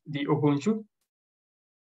with the Ubuntu.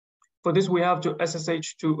 For this, we have to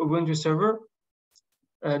SSH to Ubuntu server.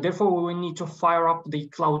 Therefore, we need to fire up the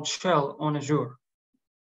Cloud Shell on Azure.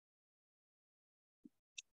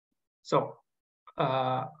 So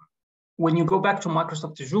when you go back to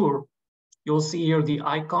Microsoft Azure, you'll see here the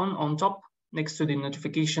icon on top next to the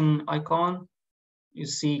notification icon. You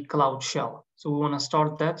see Cloud Shell. So we want to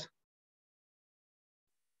start that.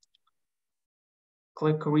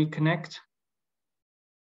 Click reconnect.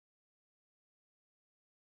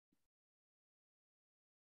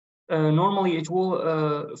 Normally it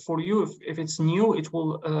will, for you, if it's new, it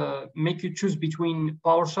will make you choose between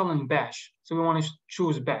PowerShell and Bash. So we want to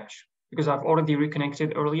choose Bash because I've already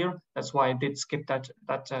reconnected earlier. That's why I did skip that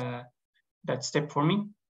step for me.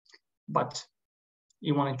 But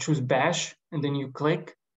you want to choose Bash and then you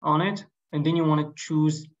click on it and then you want to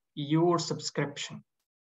choose your subscription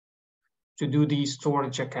to do the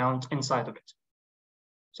storage account inside of it.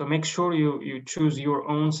 So make sure you choose your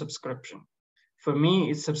own subscription. For me,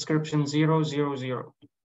 it's subscription 000. So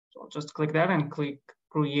I'll just click that and click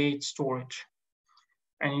create storage.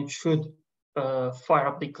 And it should fire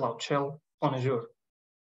up the Cloud Shell on Azure.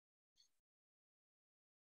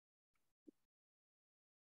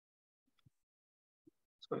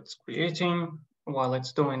 So it's creating. While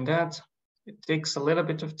it's doing that, it takes a little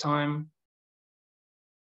bit of time.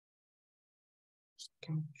 You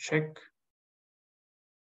can check.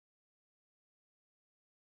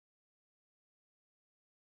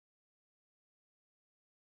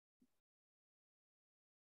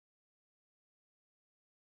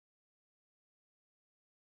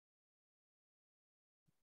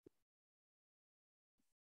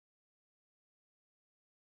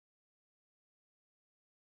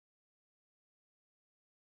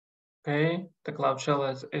 Okay, the Cloud Shell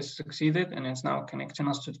has succeeded and it's now connecting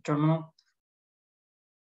us to the terminal.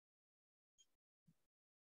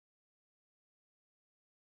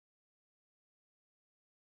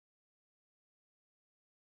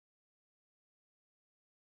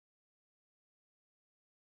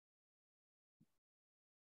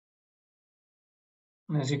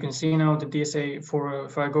 And as you can see now, the DSA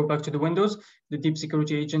if I go back to the Windows, the deep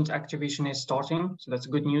security agent activation is starting. So that's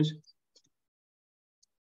good news.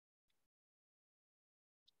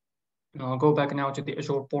 And I'll go back now to the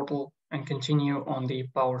Azure portal and continue on the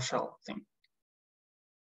PowerShell thing.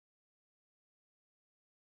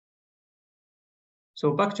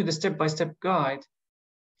 So back to the step-by-step guide,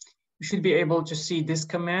 you should be able to see this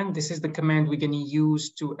command. This is the command we're going to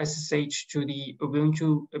use to SSH to the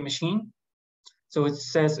Ubuntu machine. So it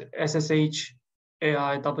says SSH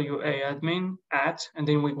AIWA admin at, and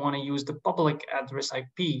then we want to use the public address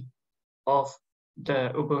IP of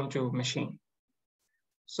the Ubuntu machine.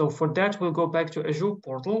 So for that, we'll go back to Azure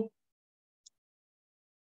portal.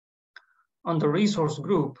 On the resource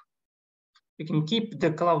group, you can keep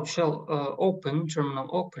the Cloud Shell open, terminal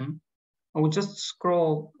open, and we'll just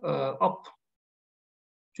scroll up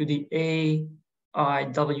to the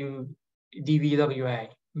AIWDVWA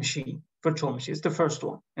machine, virtual machine. It's the first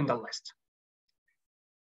one in the list.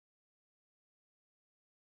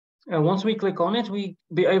 Once we click on it, we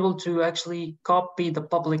be able to actually copy the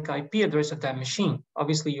public IP address of that machine.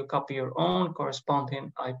 Obviously, you copy your own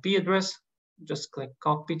corresponding IP address. Just click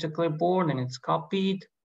copy to clipboard and it's copied.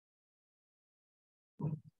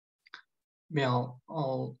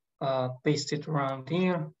 I'll paste it around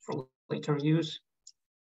here for later use.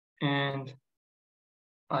 And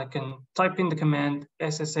I can type in the command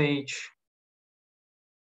SSH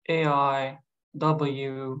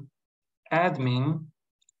AIW admin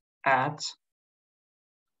at,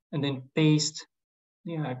 and then paste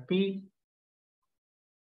the IP.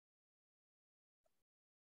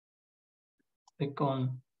 Click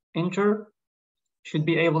on enter. Should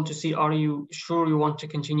be able to see, are you sure you want to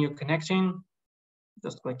continue connecting?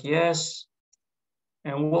 Just click yes,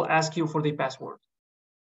 and we'll ask you for the password.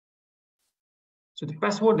 So the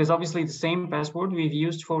password is obviously the same password we've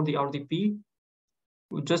used for the RDP.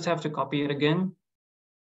 We just have to copy it again.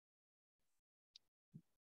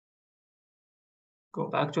 Go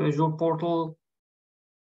back to Azure portal.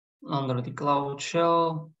 Under the Cloud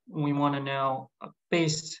Shell, we want to now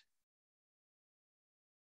paste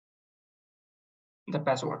the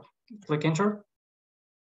password. Click enter,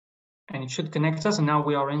 and it should connect us. And now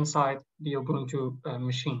we are inside the Ubuntu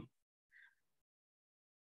machine.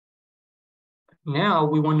 Now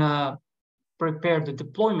we want to prepare the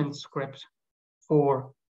deployment script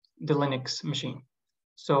for the Linux machine.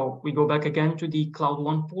 So we go back again to the Cloud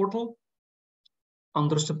One portal.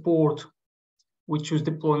 Under support, we choose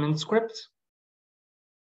deployment script.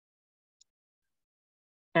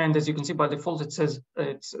 And as you can see by default, it says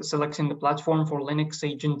it's selecting the platform for Linux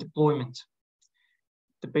agent deployment.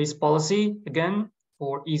 The base policy, again,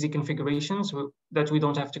 for easy configurations that we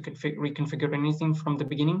don't have to reconfigure anything from the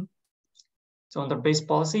beginning. So under base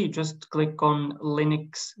policy, you just click on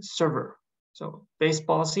Linux server. So base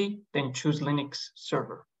policy, then choose Linux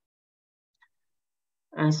server.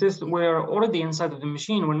 And since we're already inside of the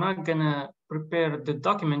machine, we're not gonna prepare the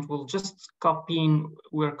document, we're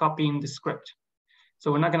copying the script.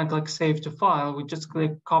 So we're not gonna click save to file, we just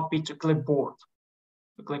click copy to clipboard.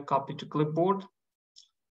 We click copy to clipboard.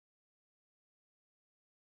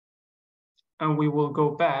 And we will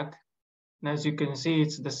go back. And as you can see,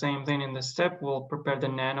 it's the same thing in the step. We'll prepare the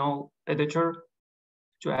nano editor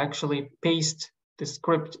to actually paste the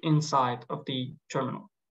script inside of the terminal.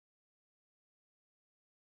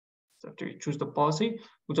 So after you choose the policy,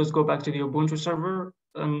 we'll just go back to the Ubuntu server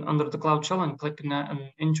and under the Cloud Shell and click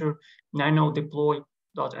and enter nano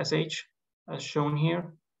deploy.sh as shown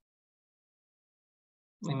here.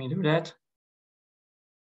 Let me do that.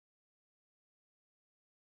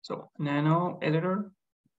 So nano editor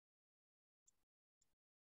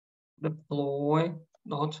deploy.sh.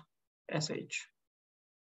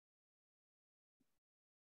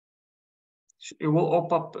 It will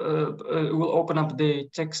open up the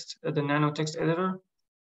text, the nano text editor,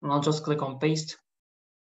 and I'll just click on paste.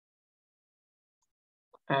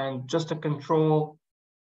 And just a Control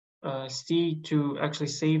C to actually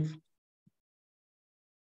save.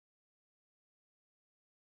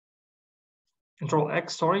 Control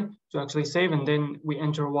X, sorry, to actually save, and then we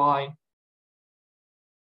enter Y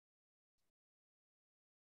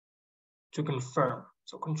to confirm.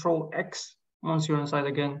 So Control X, once you're inside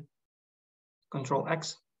again, Control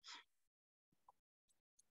X,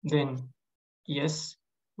 then yes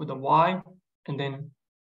with a Y, and then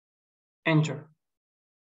enter.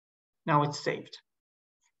 Now it's saved.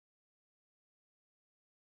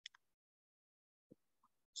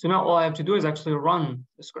 So now all I have to do is actually run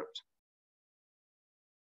the script.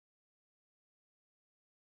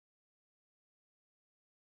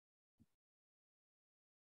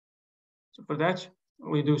 So for that,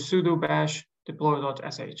 we do sudo bash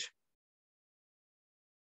deploy.sh.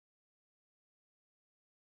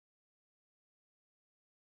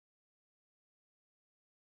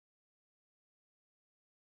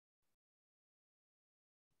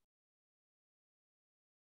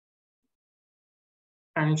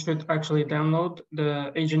 And it should actually download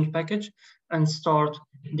the agent package and start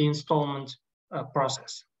the installment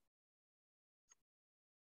process.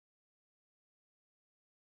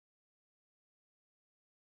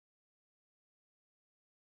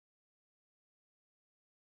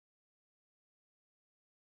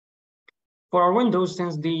 For our Windows,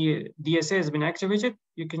 since the DSA has been activated,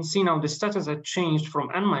 you can see now the status has changed from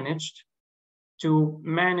unmanaged to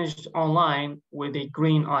managed online with a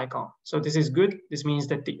green icon. So this is good. This means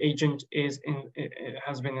that the agent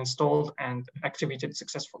has been installed and activated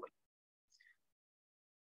successfully.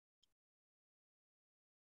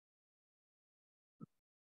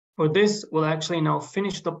 For this, we'll actually now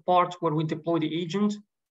finish the part where we deploy the agent,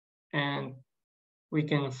 and we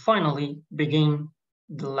can finally begin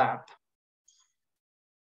the lab.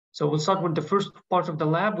 So we'll start with the first part of the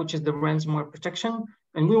lab, which is the ransomware protection.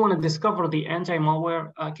 And we want to discover the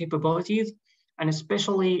anti-malware capabilities. And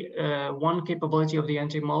especially one capability of the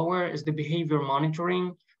anti-malware is the behavior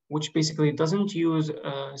monitoring, which basically doesn't use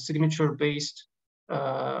signature-based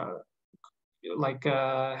like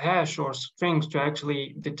hash or strings to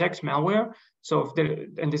actually detect malware. So if there,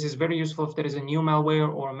 and this is very useful if there is a new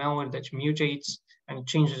malware or a malware that mutates and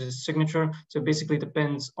changes its signature. So it basically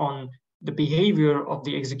depends on the behavior of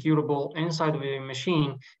the executable inside of a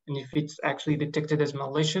machine. And if it's actually detected as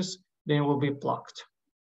malicious, then it will be blocked.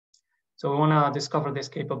 So we want to discover this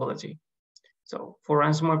capability. So for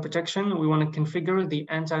ransomware protection, we want to configure the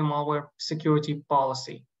anti-malware security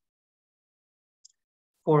policy.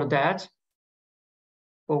 For that,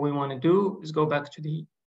 what we want to do is go back to the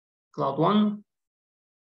cloud one.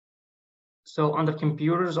 So under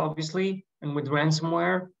computers, obviously, and with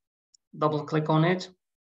ransomware, double click on it.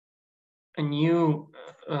 A new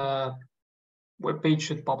web page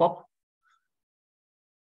should pop up.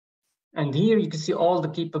 And here you can see all the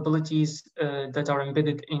capabilities that are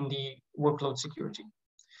embedded in the workload security.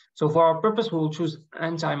 So for our purpose, we'll choose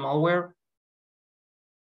anti-malware.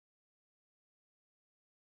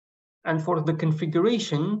 And for the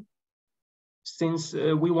configuration, since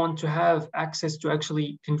we want to have access to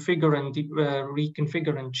actually configure and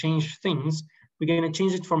reconfigure and change things, we're going to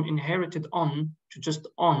change it from inherited on to just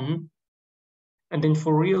on. And then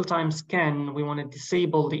for real-time scan, we want to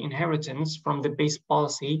disable the inheritance from the base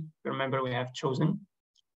policy. Remember, we have chosen.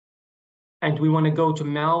 And we want to go to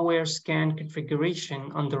malware scan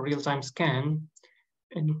configuration under real-time scan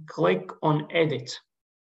and click on edit.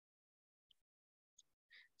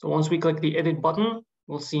 So once we click the edit button,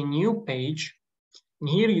 we'll see a new page. And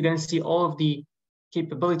here you're going to see all of the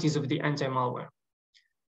capabilities of the anti-malware.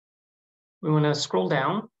 We want to scroll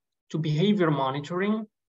down to behavior monitoring.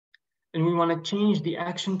 And we want to change the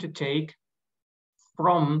action to take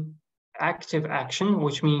from active action,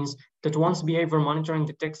 which means that once behavior monitoring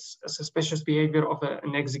detects a suspicious behavior of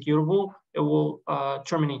an executable, it will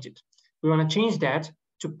terminate it. We want to change that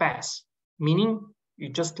to pass, meaning you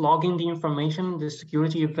just log in the information, the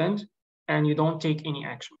security event, and you don't take any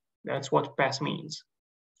action. That's what pass means.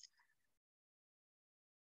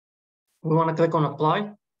 We want to click on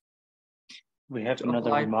apply. We have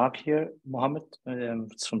another remark here, Mohammed.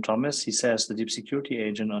 It's from Thomas. He says the deep security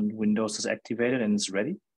agent on Windows is activated and is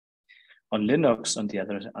ready. On Linux, on the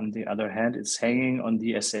other hand, it's hanging on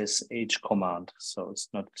the SSH command, so it's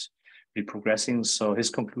not really progressing. So his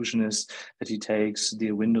conclusion is that he takes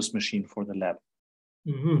the Windows machine for the lab.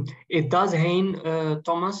 Mm-hmm. It does hang,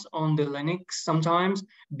 Thomas, on the Linux sometimes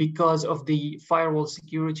because of the firewall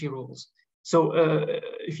security rules. So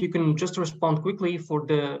if you can just respond quickly for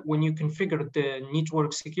when you configure the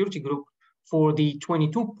network security group for the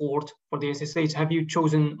 22 port for the SSH, have you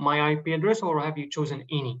chosen my IP address or have you chosen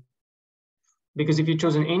any? Because if you've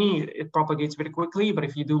chosen any, it propagates very quickly, but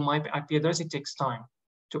if you do my IP address, it takes time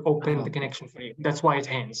to open the connection for you. That's why it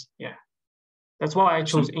hangs, yeah. That's why I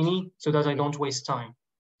chose any, so that I don't waste time.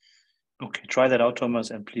 Okay, try that out, Thomas,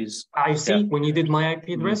 and please. I see, when you did my IP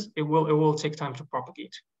address, it will take time to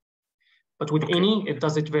propagate. But with any, it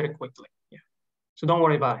does it very quickly. Yeah. So don't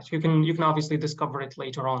worry about it. You can obviously discover it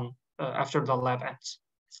later on after the lab ends.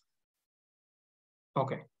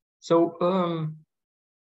 Okay. So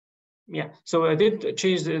yeah. So I did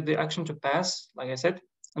change the action to pass, like I said,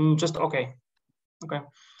 and just okay. Okay.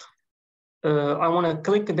 I want to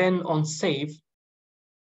click then on save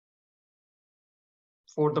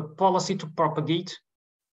for the policy to propagate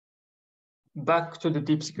back to the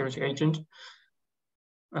deep security agent.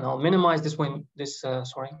 And I'll minimize this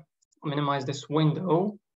minimize this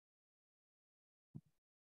window.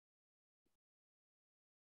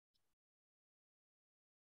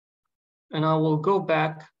 And I will go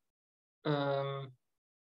back to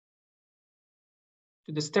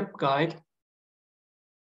the step guide.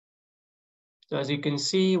 So as you can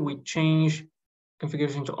see, we change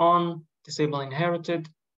configuration to on, disable inherited,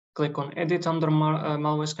 click on edit under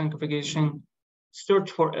malware scan configuration,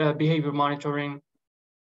 search for behavior monitoring,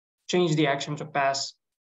 change the action to pass.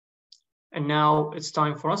 And now it's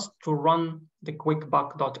time for us to run the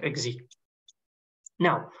quickbuck.exe.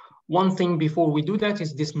 Now, one thing before we do that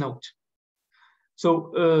is this note.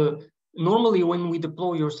 So normally when we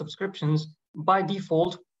deploy your subscriptions, by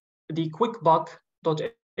default, the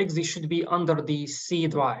quickbuck.exe should be under the C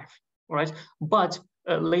drive, right? But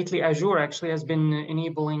lately Azure actually has been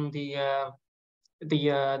enabling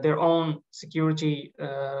their own security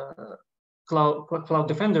cloud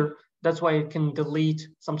defender. That's why it can delete.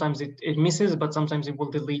 Sometimes it misses, but sometimes it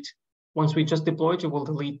will delete. Once we just deploy it, it will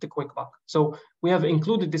delete the quickbuck. So we have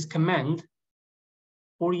included this command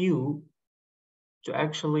for you to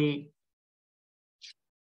actually,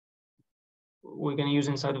 we're going to use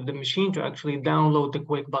inside of the machine to actually download the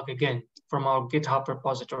quickbuck again from our GitHub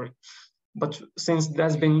repository. But since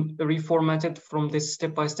that's been reformatted from this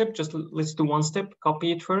step by step, just let's do one step,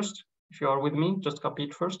 copy it first. If you are with me, just copy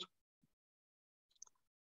it first.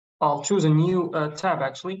 I'll choose a new tab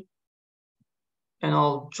actually, and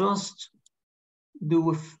I'll just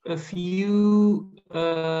do a few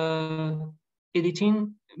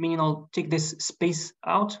editing, meaning I'll take this space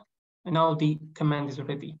out, and now the command is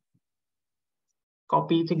ready.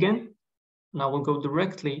 Copy it again. Now we'll go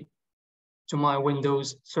directly to my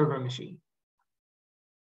Windows server machine.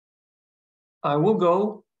 I will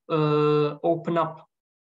go open up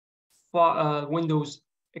Windows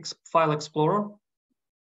File Explorer.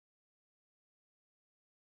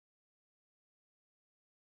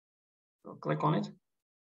 So click on it.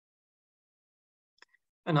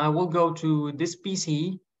 And I will go to this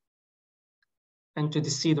PC and to the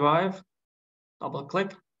C drive, double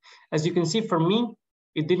click. As you can see, for me,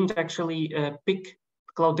 it didn't actually pick,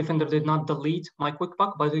 Cloud Defender did not delete my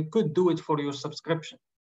QuickBuck, but it could do it for your subscription.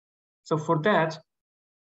 So for that,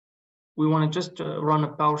 we want to just run a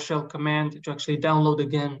PowerShell command to actually download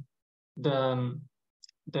again the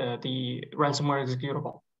ransomware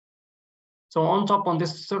executable. So on top on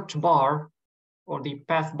this search bar or the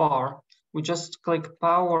path bar, we just click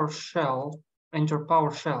PowerShell, enter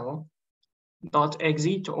PowerShell.exe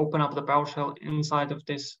to open up the PowerShell inside of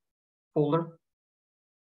this folder.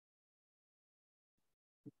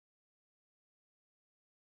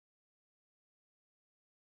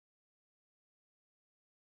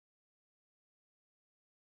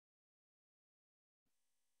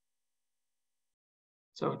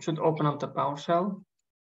 So it should open up the PowerShell.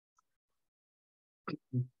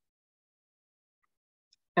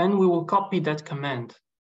 And we will copy that command,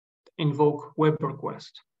 invoke web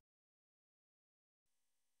request.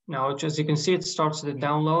 Now, as you can see, it starts the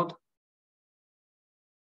download,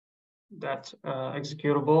 that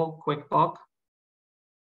executable QuickBuck.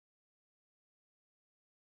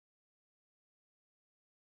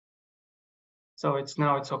 So it's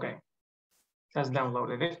okay. It has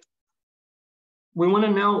downloaded it. We want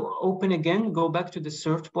to now open again, go back to the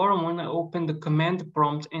search bar, and want to open the command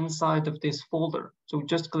prompt inside of this folder. So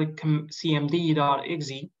just click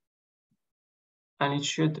cmd.exe, and it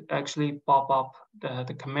should actually pop up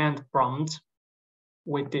the command prompt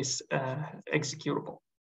with this executable.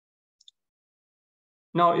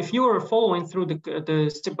 Now, if you are following through the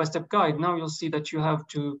step-by-step guide, now you'll see that you have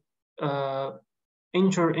to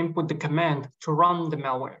input the command to run the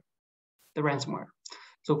malware, the ransomware.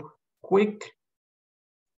 So QuickBuck.exe,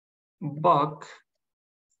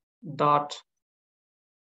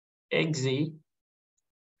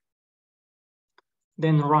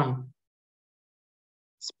 then run,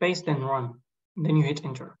 space, then run, then you hit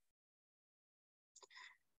enter.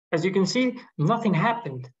 As you can see, nothing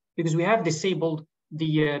happened because we have disabled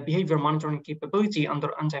the behavior monitoring capability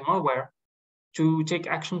under anti-malware to take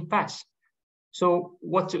action fast. So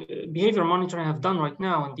what behavior monitoring have done right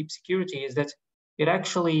now in deep security is that it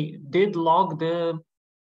actually did log the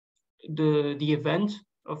event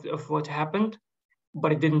of what happened,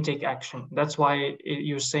 but it didn't take action. That's why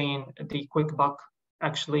you're saying the QuickBuck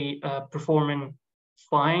actually performing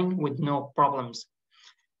fine with no problems.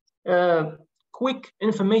 Quick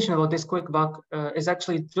information about this QuickBuck is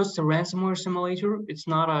actually just a ransomware simulator. It's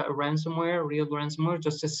not a ransomware, real ransomware,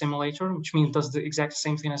 just a simulator, which means it does the exact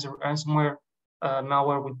same thing as a ransomware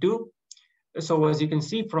malware would do. So as you can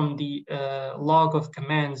see from the log of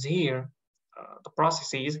commands here, the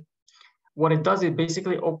processes, what it does, it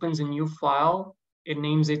basically opens a new file. It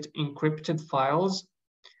names it encrypted files,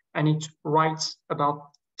 and it writes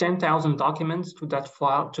about 10,000 documents to that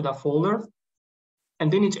file, to that folder,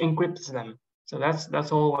 and then it encrypts them. So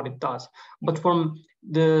that's all what it does. But from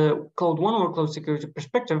the Cloud One workload security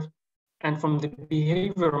perspective, and from the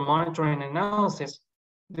behavior monitoring analysis,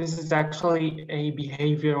 this is actually a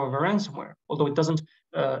behavior of a ransomware, although it doesn't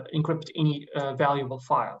encrypt any valuable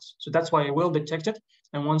files. So that's why it will detect it.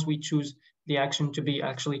 And once we choose the action to be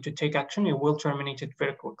actually to take action, it will terminate it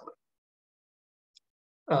very quickly.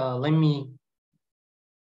 Let me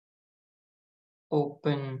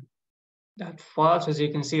open that file. So as you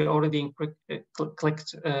can see, already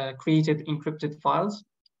created encrypted files.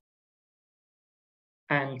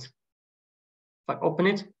 And if I open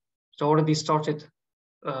it, it's already started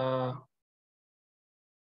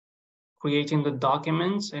creating the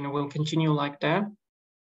documents, and it will continue like that.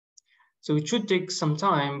 So it should take some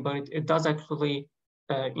time, but it does actually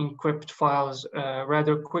encrypt files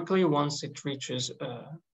rather quickly once it reaches a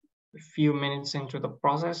few minutes into the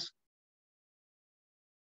process.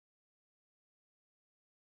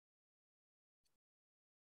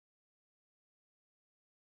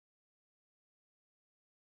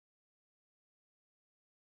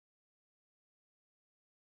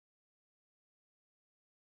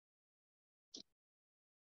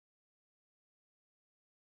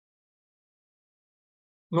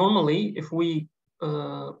 Normally, if we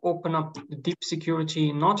open up the deep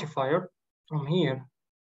security notifier from here,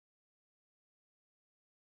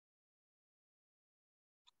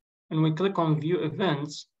 and we click on view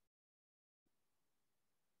events,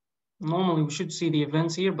 normally we should see the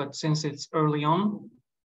events here, but since it's early on,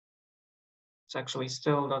 it's actually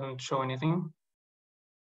still doesn't show anything.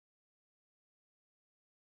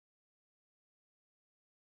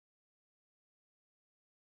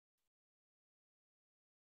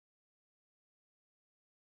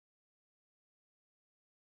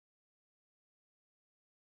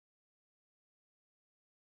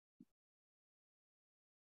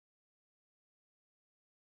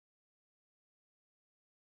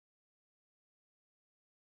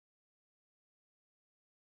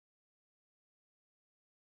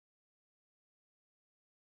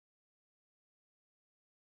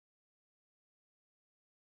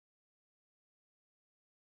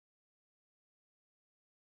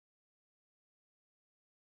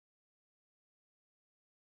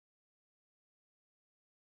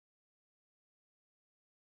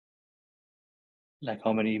 Like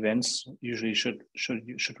how many events usually should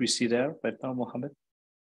we see there right now, Mohammed?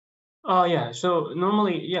 Yeah, so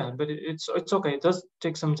normally, yeah, but it's okay. It does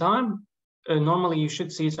take some time. Normally, you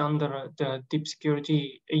should see it under the deep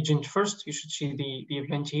security agent first. You should see the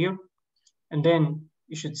event here, and then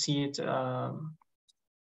you should see it.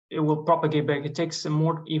 It will propagate back. It takes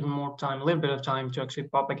even more time, a little bit of time to actually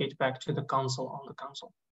propagate back to the console on the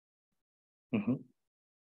console. Mm-hmm.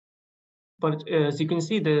 But as you can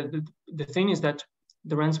see, the thing is that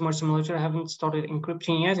the ransomware simulator haven't started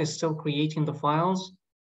encrypting yet. It's still creating the files.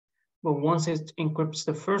 But once it encrypts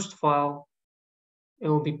the first file, it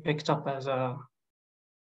will be picked up as a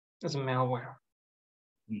malware.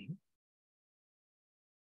 Mm-hmm.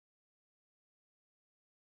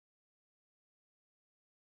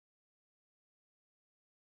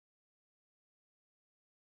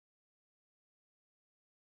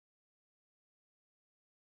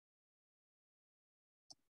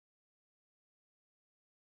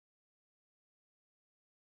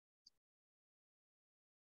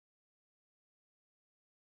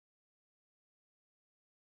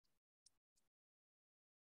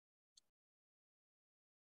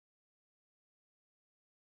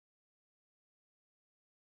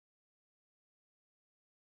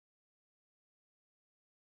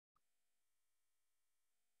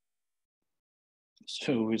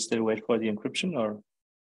 So we still wait for the encryption or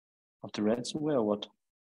of the ransomware or what?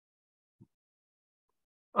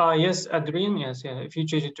 Yes, Adrian, yes, yeah. If you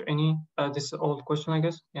change it to any, this is an old question, I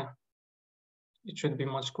guess. Yeah, it should be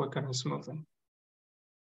much quicker and smoothly.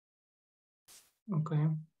 Okay.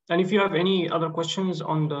 And if you have any other questions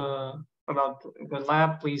on about the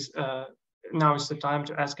lab, please, now is the time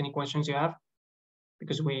to ask any questions you have,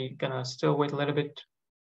 because we're gonna still wait a little bit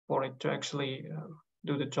for it to actually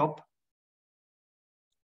do the job.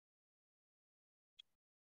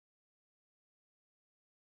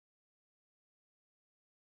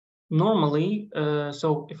 Normally,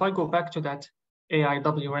 so if I go back to that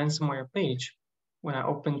AIW ransomware page, when I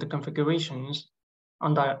open the configurations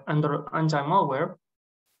under anti-malware,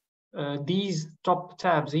 these top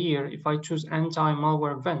tabs here, if I choose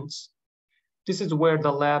anti-malware events, this is where the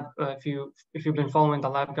lab, if you've been following the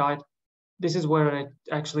lab guide, this is where it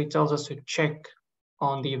actually tells us to check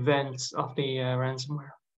on the events of the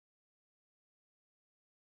ransomware.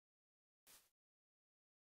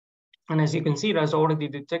 And as you can see, it has already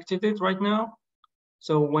detected it right now.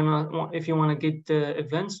 So if you want to get the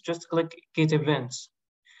events, just click Get Events.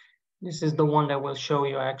 This is the one that will show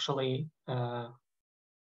you actually the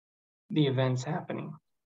events happening.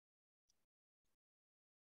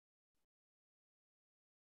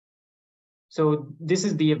 So this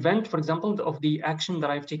is the event, for example, of the action that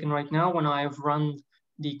I've taken right now when I have run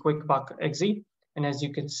the quickbuck exe. And as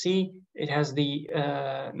you can see, it has the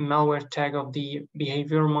malware tag of the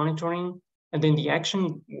behavior monitoring. And then the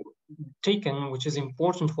action taken, which is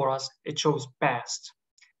important for us, it shows past.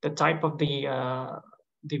 The type of the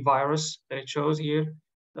virus that it shows here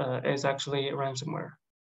is actually ransomware.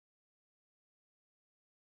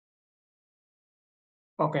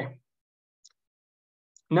 Okay.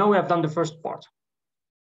 Now we have done the first part.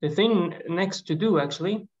 The thing next to do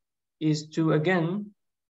actually is to, again,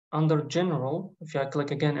 under general, if I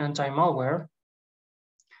click again anti-malware,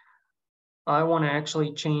 I want to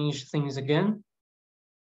actually change things again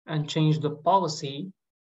and change the policy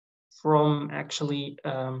from actually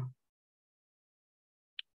to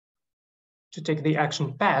take the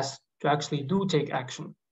action pass to actually do take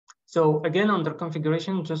action. So again, under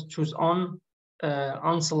configuration, just choose on,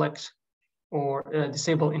 unselect, or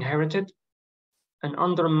disable inherited. And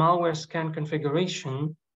under malware scan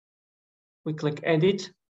configuration, we click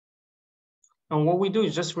edit. And what we do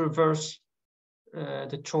is just reverse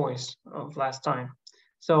the choice of last time.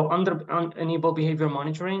 So under enable behavior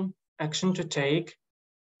monitoring, action to take,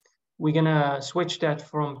 we're gonna switch that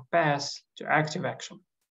from pass to active action.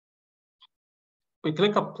 We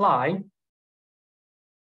click apply,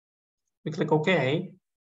 we click OK.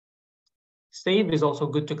 Save is also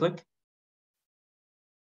good to click.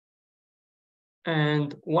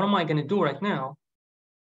 And what am I gonna do right now?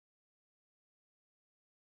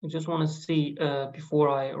 I just wanna see, before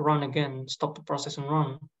I run again, stop the process and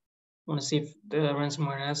run, I wanna see if the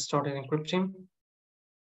ransomware has started encrypting.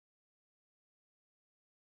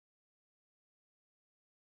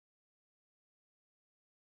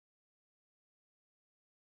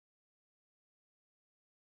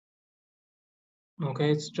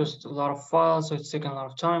 Okay, it's just a lot of files, so it's taking a lot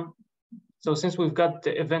of time. So since we've got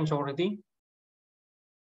the event already,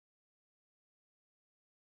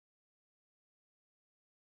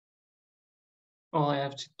 all I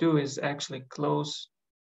have to do is actually close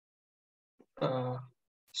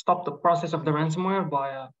stop the process of the ransomware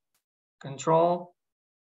via Control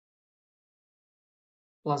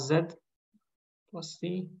plus Z plus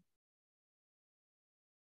C.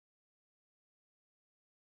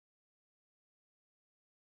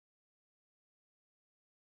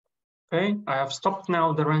 Okay, I have stopped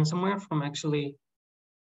now the ransomware from actually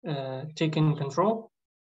taking control,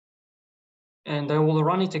 and I will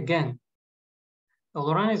run it again. I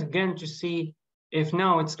will run it again to see if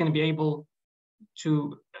now it's going to be able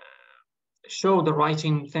to show the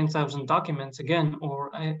writing 10,000 documents again,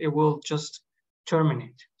 or it will just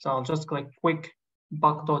terminate. So I'll just click quick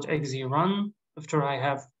bug.exe run after I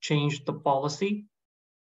have changed the policy.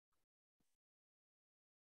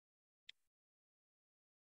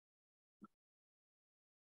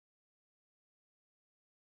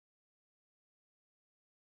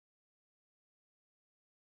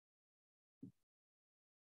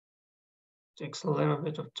 Takes a little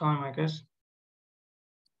bit of time, I guess.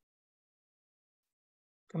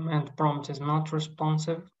 Command prompt is not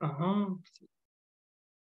responsive.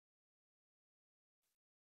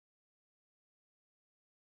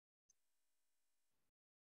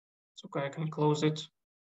 It's okay, I can close it.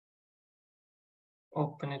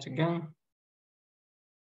 Open it again.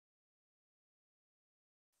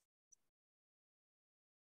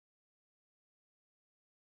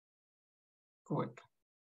 Quick.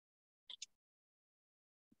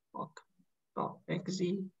 Bug.exe.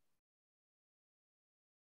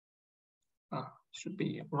 Should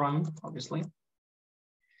be run, obviously.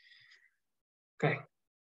 Okay.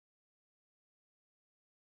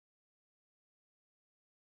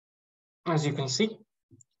 As you can see,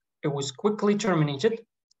 it was quickly terminated,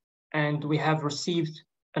 and we have received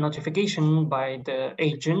a notification by the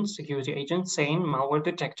agent, security agent, saying malware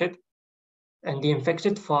detected, and the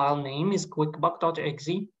infected file name is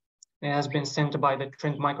quickbug.exe. It has been sent by the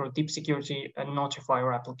Trend Micro Deep Security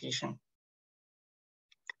Notifier application.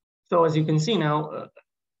 So as you can see now,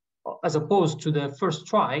 as opposed to the first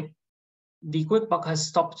try, the quickbug has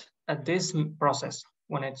stopped at this process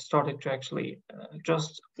when it started to actually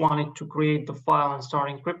just wanted to create the file and start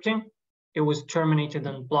encrypting. It was terminated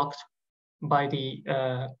and blocked by the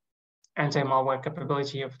anti-malware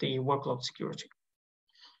capability of the workload security.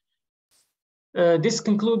 This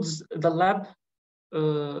concludes the lab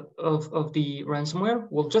of the ransomware.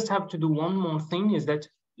 We'll just have to do one more thing, is that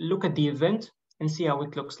look at the event and see how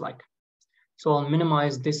it looks like. So I'll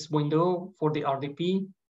minimize this window for the RDP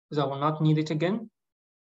because I will not need it again.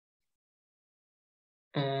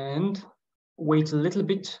 And wait a little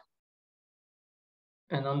bit.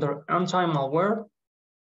 And under anti-malware,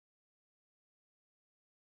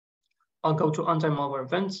 I'll go to anti-malware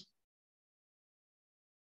events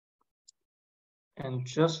and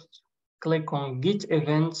just click on Git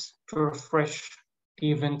events to refresh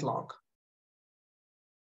the event log.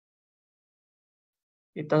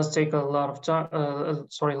 It does take a lot of time, a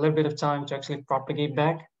little bit of time to actually propagate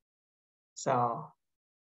back. So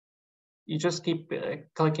you just keep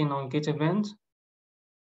clicking on Git event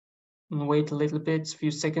and wait a little bit, a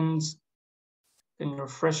few seconds, then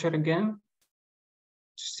refresh it again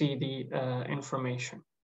to see the information.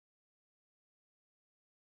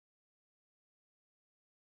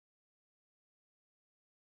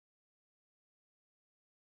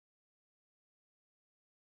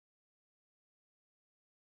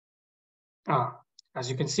 As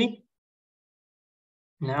you can see,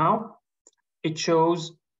 now it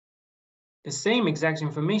shows the same exact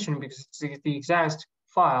information because it's the exact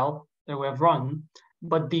file that we have run,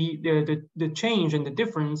 but the change and the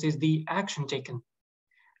difference is the action taken.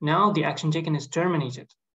 Now the action taken is terminated.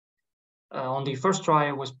 On the first try,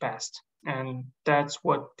 it was passed, and that's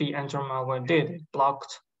what the anti-malware did. It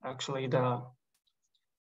blocked actually the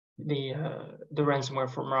ransomware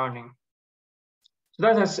from running.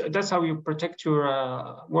 So that's how you protect your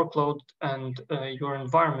workload and your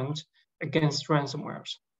environment against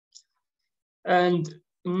ransomwares. And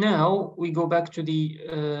now we go back to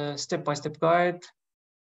the step-by-step guide.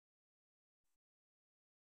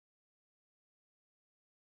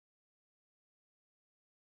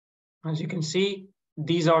 As you can see,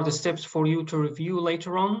 these are the steps for you to review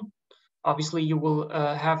later on. Obviously, you will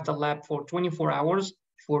have the lab for 24 hours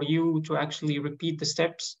for you to actually repeat the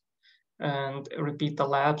steps and repeat the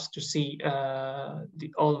labs to see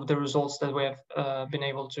all of the results that we have been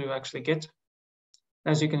able to actually get.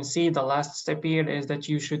 As you can see, the last step here is that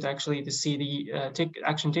you should actually see the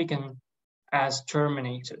action taken as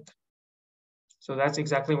terminated. So that's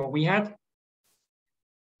exactly what we had.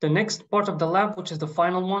 The next part of the lab, which is the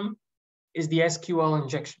final one, is the SQL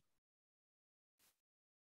injection.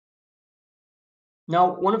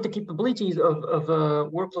 Now, one of the capabilities of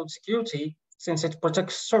workload security since it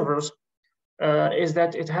protects servers, is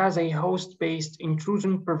that it has a host-based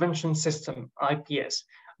intrusion prevention system, IPS,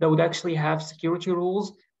 that would actually have security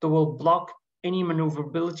rules that will block any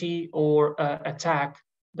maneuverability or attack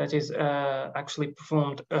that is actually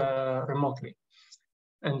performed remotely.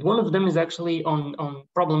 And one of them is actually on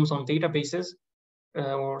problems on databases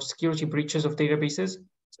or security breaches of databases,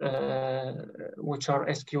 which are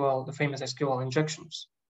SQL, the famous SQL injections.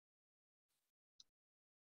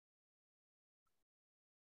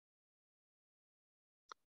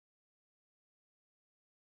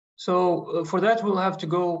 So for that, we'll have to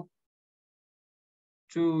go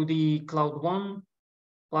to the Cloud One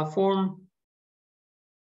platform,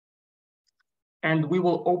 and we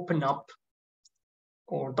will open up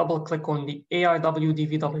or double click on the AIW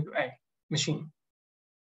DVWA machine.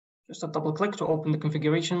 Just a double click to open the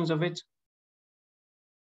configurations of it.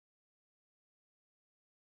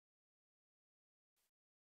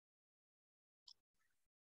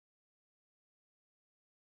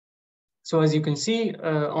 So as you can see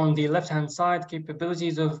on the left-hand side,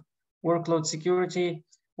 capabilities of workload security,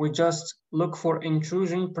 we just look for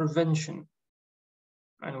intrusion prevention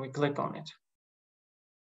and we click on it.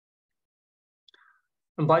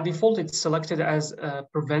 And by default, it's selected as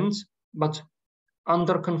prevent, but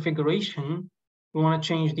under configuration, we want to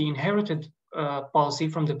change the inherited policy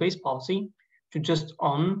from the base policy to just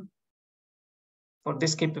on for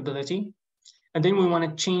this capability. And then we want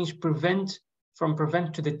to change prevent from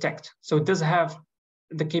prevent to detect. So it does have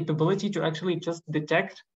the capability to actually just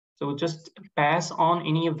detect. So just pass on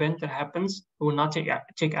any event that happens. It will not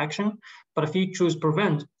take action. But if you choose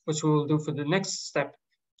prevent, which we will do for the next step,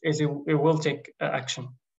 is it will take action.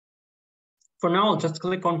 For now, I'll just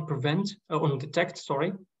click on prevent, on detect,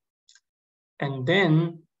 sorry. And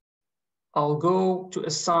then I'll go to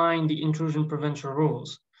assign the intrusion prevention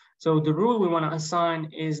rules. So the rule we want to assign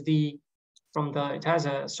is it has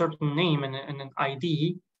a certain name and an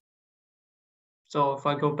ID. So if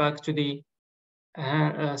I go back to the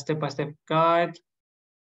step-by-step guide,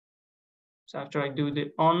 so after I do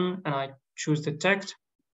the on and I choose detect,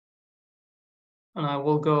 and I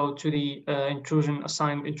will go to the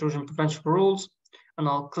assign intrusion prevention rules, and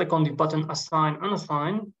I'll click on the button assign,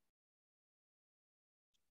 unassign.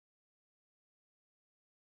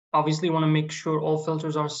 Obviously, you want to make sure all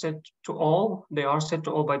filters are set to all. They are set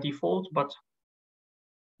to all by default, but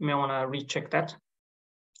you may want to recheck that.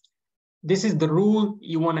 This is the rule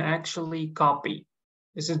you want to actually copy.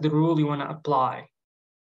 This is the rule you want to apply.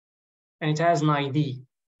 And it has an ID.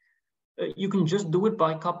 You can just do it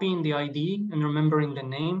by copying the ID and remembering the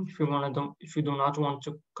name if you do not want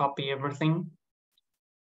to copy everything.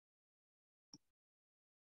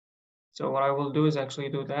 So what I will do is actually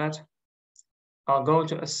do that. I'll go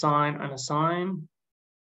to assign and assign.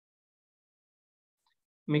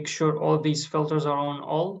 Make sure all these filters are on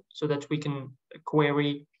all so that we can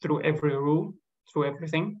query through every rule, through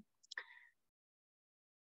everything.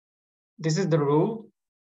 This is the rule.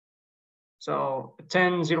 So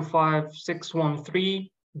 10.05613,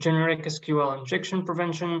 generic SQL injection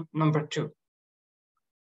prevention, number 2.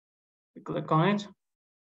 We click on it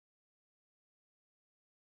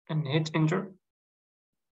and hit enter.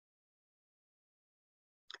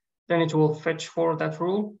 Then it will fetch for that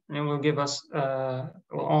rule and it will give us, will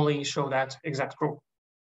only show that exact rule.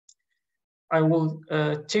 I will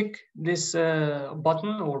tick this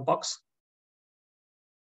button or box.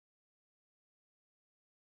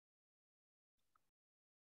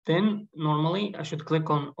 Then normally I should click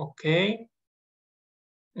on OK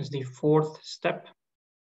as the 4th step,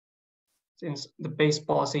 since the base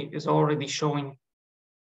policy is already showing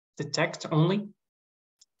detect only.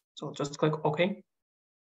 So I'll just click OK.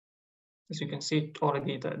 As you can see,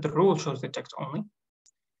 already the rule shows detect only.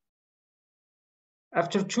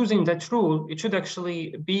 After choosing that rule, it should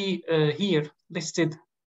actually be here listed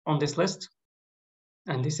on this list.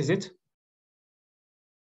 And this is it.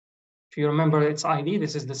 If you remember its ID,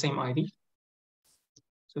 this is the same ID.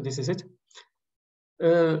 So this is it.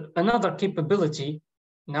 Another capability,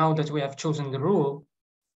 now that we have chosen the rule,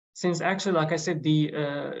 since actually, like I said, the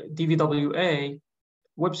DVWA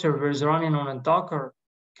web server is running on a Docker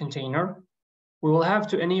container, we will have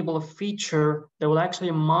to enable a feature that will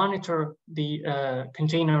actually monitor the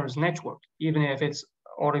container's network, even if it's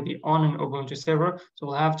already on an Ubuntu server. So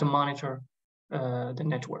we'll have to monitor the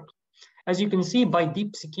network. As you can see, by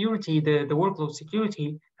deep security, the workload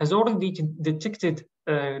security has already detected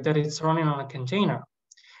that it's running on a container.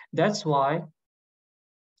 That's why,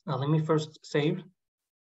 let me first save.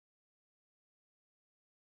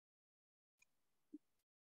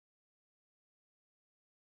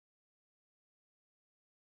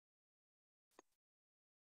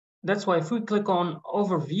 That's why if we click on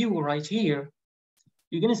overview right here,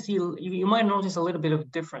 you're going to see, you might notice a little bit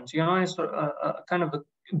of difference. You notice a kind of a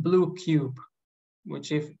blue cube,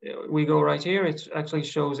 which if we go right here, it actually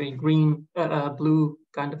shows a green, blue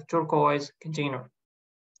kind of turquoise container.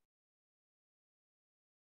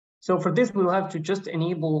 So for this, we'll have to just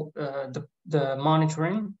enable the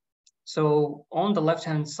monitoring. So on the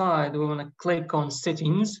left-hand side, we want to click on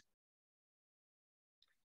settings.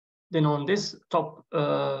 Then on this top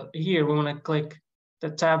here, we want to click the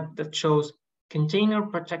tab that shows container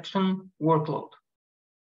protection workload.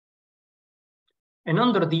 And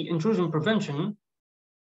under the intrusion prevention,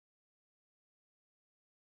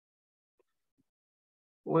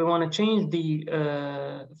 we want to change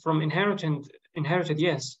the from inherited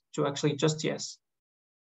yes to actually just yes.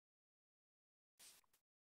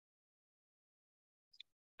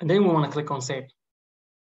 And then we want to click on save.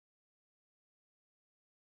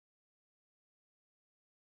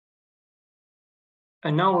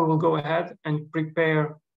 And now we will go ahead and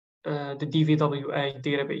prepare the DVWA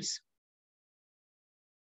database.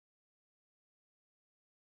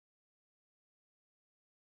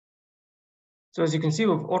 So as you can see,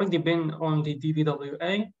 we've already been on the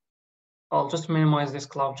DVWA. I'll just minimize this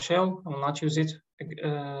Cloud Shell. I will not use it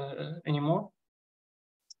anymore.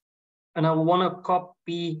 And I will want to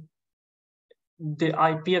copy the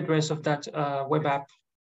IP address of that web app.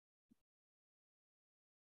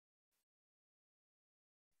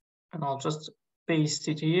 And I'll just paste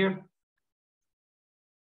it here.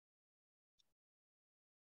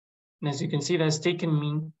 And as you can see, it has taken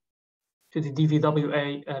me to the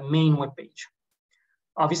DVWA main web page.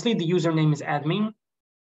 Obviously, the username is admin.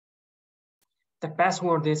 The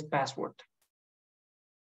password is password.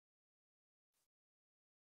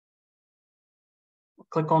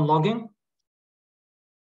 Click on login.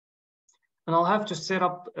 And I'll have to set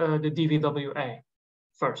up the DVWA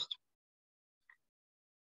first.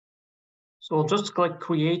 So I'll just click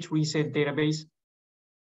create reset database.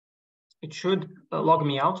 It should log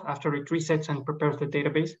me out after it resets and prepares the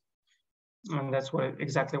database. And that's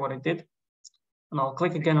exactly what it did. And I'll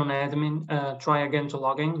click again on admin, try again to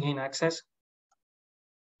log in, gain access.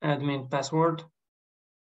 Admin password.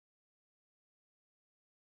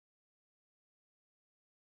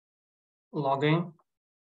 Login.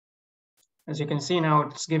 As you can see now,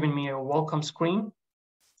 it's giving me a welcome screen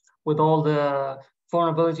with all the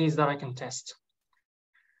vulnerabilities that I can test.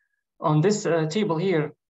 On this table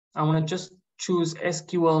here, I want to just choose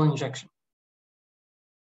SQL injection.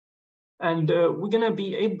 And we're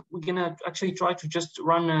gonna actually try to just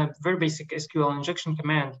run a very basic SQL injection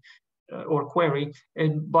command or query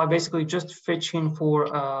by basically just fetching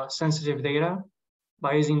for sensitive data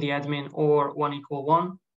by using the admin or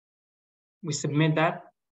 1=1. We submit that.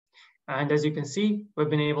 And as you can see, we've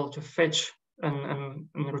been able to fetch and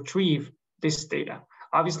retrieve this data.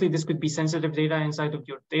 Obviously, this could be sensitive data inside of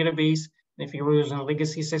your database. If you're using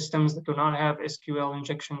legacy systems that do not have SQL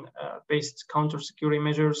injection-based counter security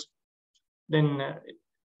measures, then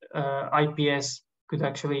IPS could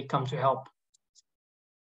actually come to help.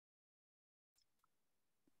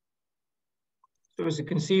 So as you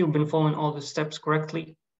can see, we've been following all the steps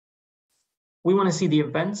correctly. We want to see the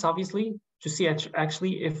events, obviously, to see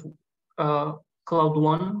actually if Cloud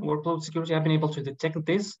One workload security have been able to detect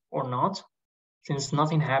this or not. Since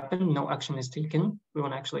nothing happened, no action is taken, we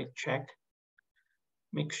want to actually check,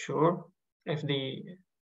 make sure if the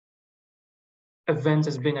event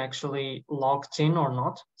has been actually logged in or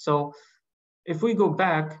not. So if we go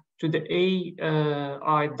back to the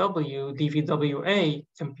AIW DVWA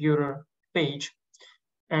computer page,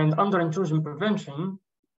 and under intrusion prevention,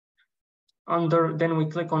 then we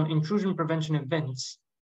click on intrusion prevention events.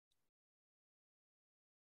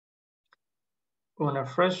 Go on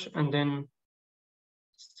refresh, and then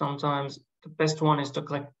sometimes the best one is to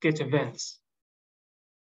click get events.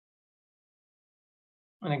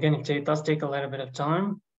 And again, it does take a little bit of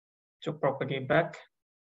time to propagate back.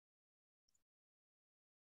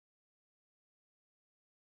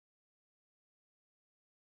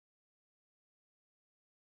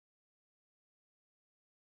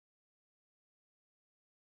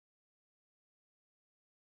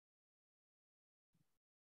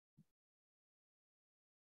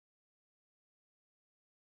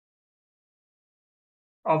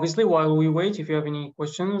 Obviously, while we wait, if you have any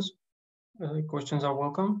questions, questions are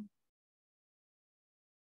welcome.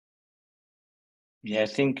 Yeah, I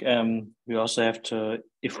think we also have to,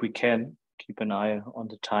 if we can, keep an eye on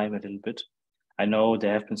the time a little bit. I know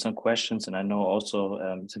there have been some questions, and I know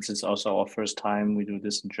also, since it's also our first time we do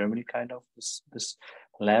this in Germany, kind of, this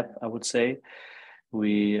lab, I would say,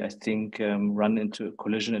 we, I think, run into a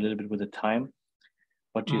collision a little bit with the time.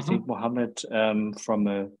 What do you think, Mohammed, from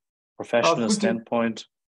a professional standpoint?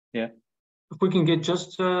 Yeah. If we can get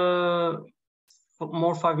just more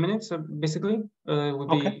 5 minutes, basically, would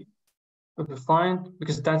be fine,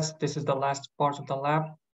 because this is the last part of the lab.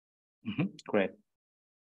 Great.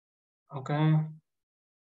 Okay.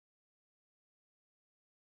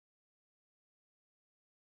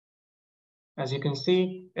 As you can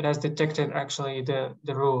see, it has detected actually the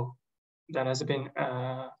rule that has been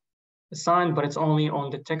assigned, but it's only on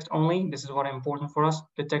the text only. This is what is important for us,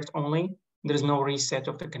 the text only. There is no reset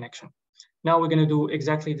of the connection. Now we're going to do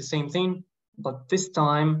exactly the same thing, but this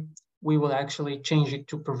time we will actually change it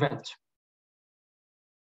to prevent.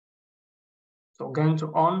 So going to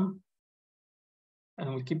on,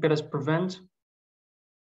 and we keep it as prevent.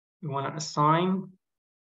 We want to assign,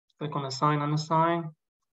 click on assign, unassign.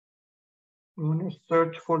 We want to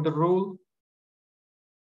search for the rule.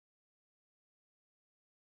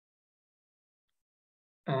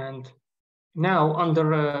 And now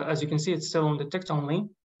under, as you can see, it's still on the text only.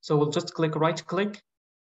 So we'll just right click,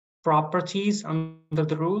 properties under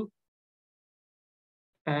the rule,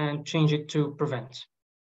 and change it to prevent.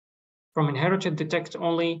 From inherited detect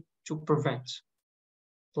only to prevent.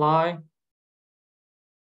 Apply.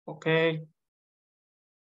 Okay.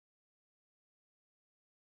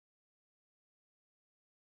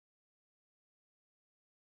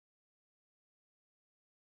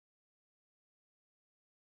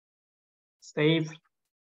 Save.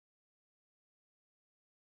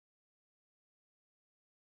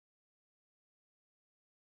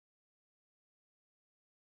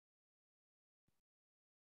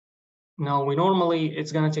 Now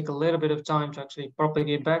it's going to take a little bit of time to actually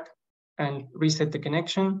propagate back and reset the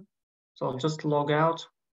connection. So I'll just log out,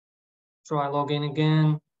 try log in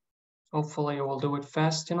again. Hopefully I will do it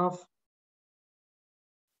fast enough.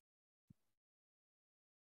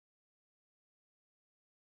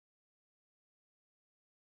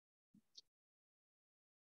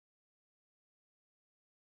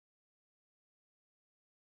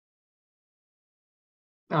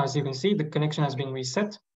 Now, as you can see, the connection has been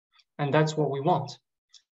reset, and that's what we want.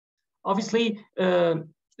 Obviously,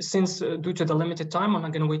 since due to the limited time, I'm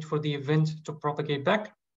not going to wait for the event to propagate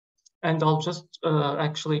back. And I'll just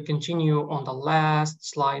actually continue on the last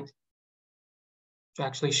slide to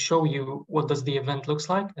actually show you what does the event looks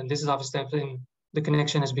like. And this is obviously the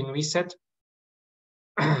connection has been reset.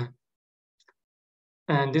 And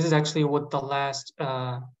this is actually what the last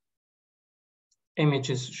image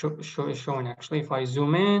is showing actually. If I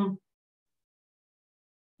zoom in,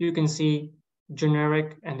 you can see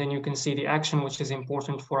generic, and then you can see the action, which is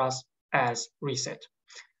important for us as reset.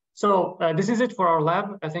 So this is it for our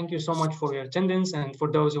lab. Thank you so much for your attendance, and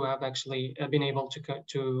for those who have actually been able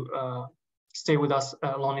to stay with us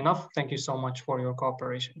long enough. Thank you so much for your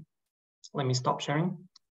cooperation. Let me stop sharing.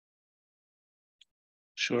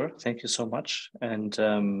 Sure, thank you so much. And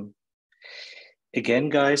again,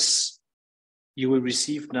 guys, you will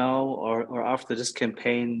receive now or after this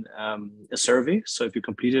campaign a survey. So if you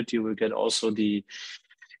complete it, you will get also the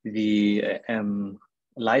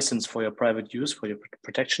license for your private use, for your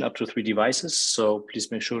protection up to 3 devices. So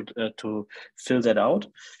please make sure to fill that out.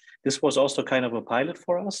 This was also kind of a pilot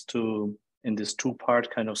for us in this 2-part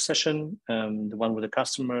kind of session, the one with the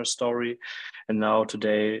customer story, and now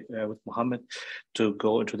today with Mohammed to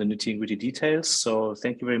go into the nitty-gritty details. So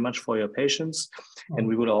thank you very much for your patience. And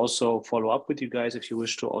we will also follow up with you guys if you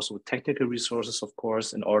wish to, also with technical resources, of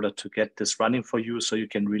course, in order to get this running for you so you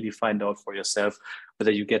can really find out for yourself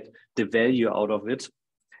whether you get the value out of it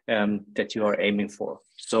that you are aiming for.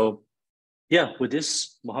 So yeah, with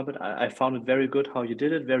this, Mohammed, I found it very good how you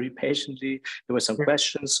did it, very patiently. There were some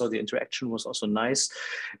questions, so the interaction was also nice.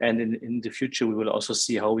 And in the future, we will also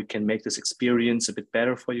see how we can make this experience a bit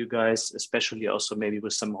better for you guys, especially also maybe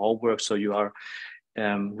with some homework. So you are,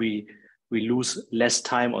 we lose less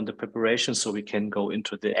time on the preparation, so we can go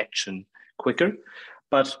into the action quicker.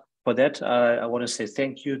 But for that, I want to say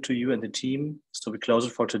thank you to you and the team. So we close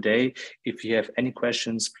it for today. If you have any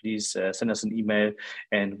questions, please send us an email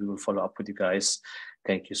and we will follow up with you guys.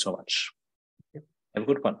 Thank you so much. Have a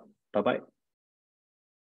good one. Bye-bye.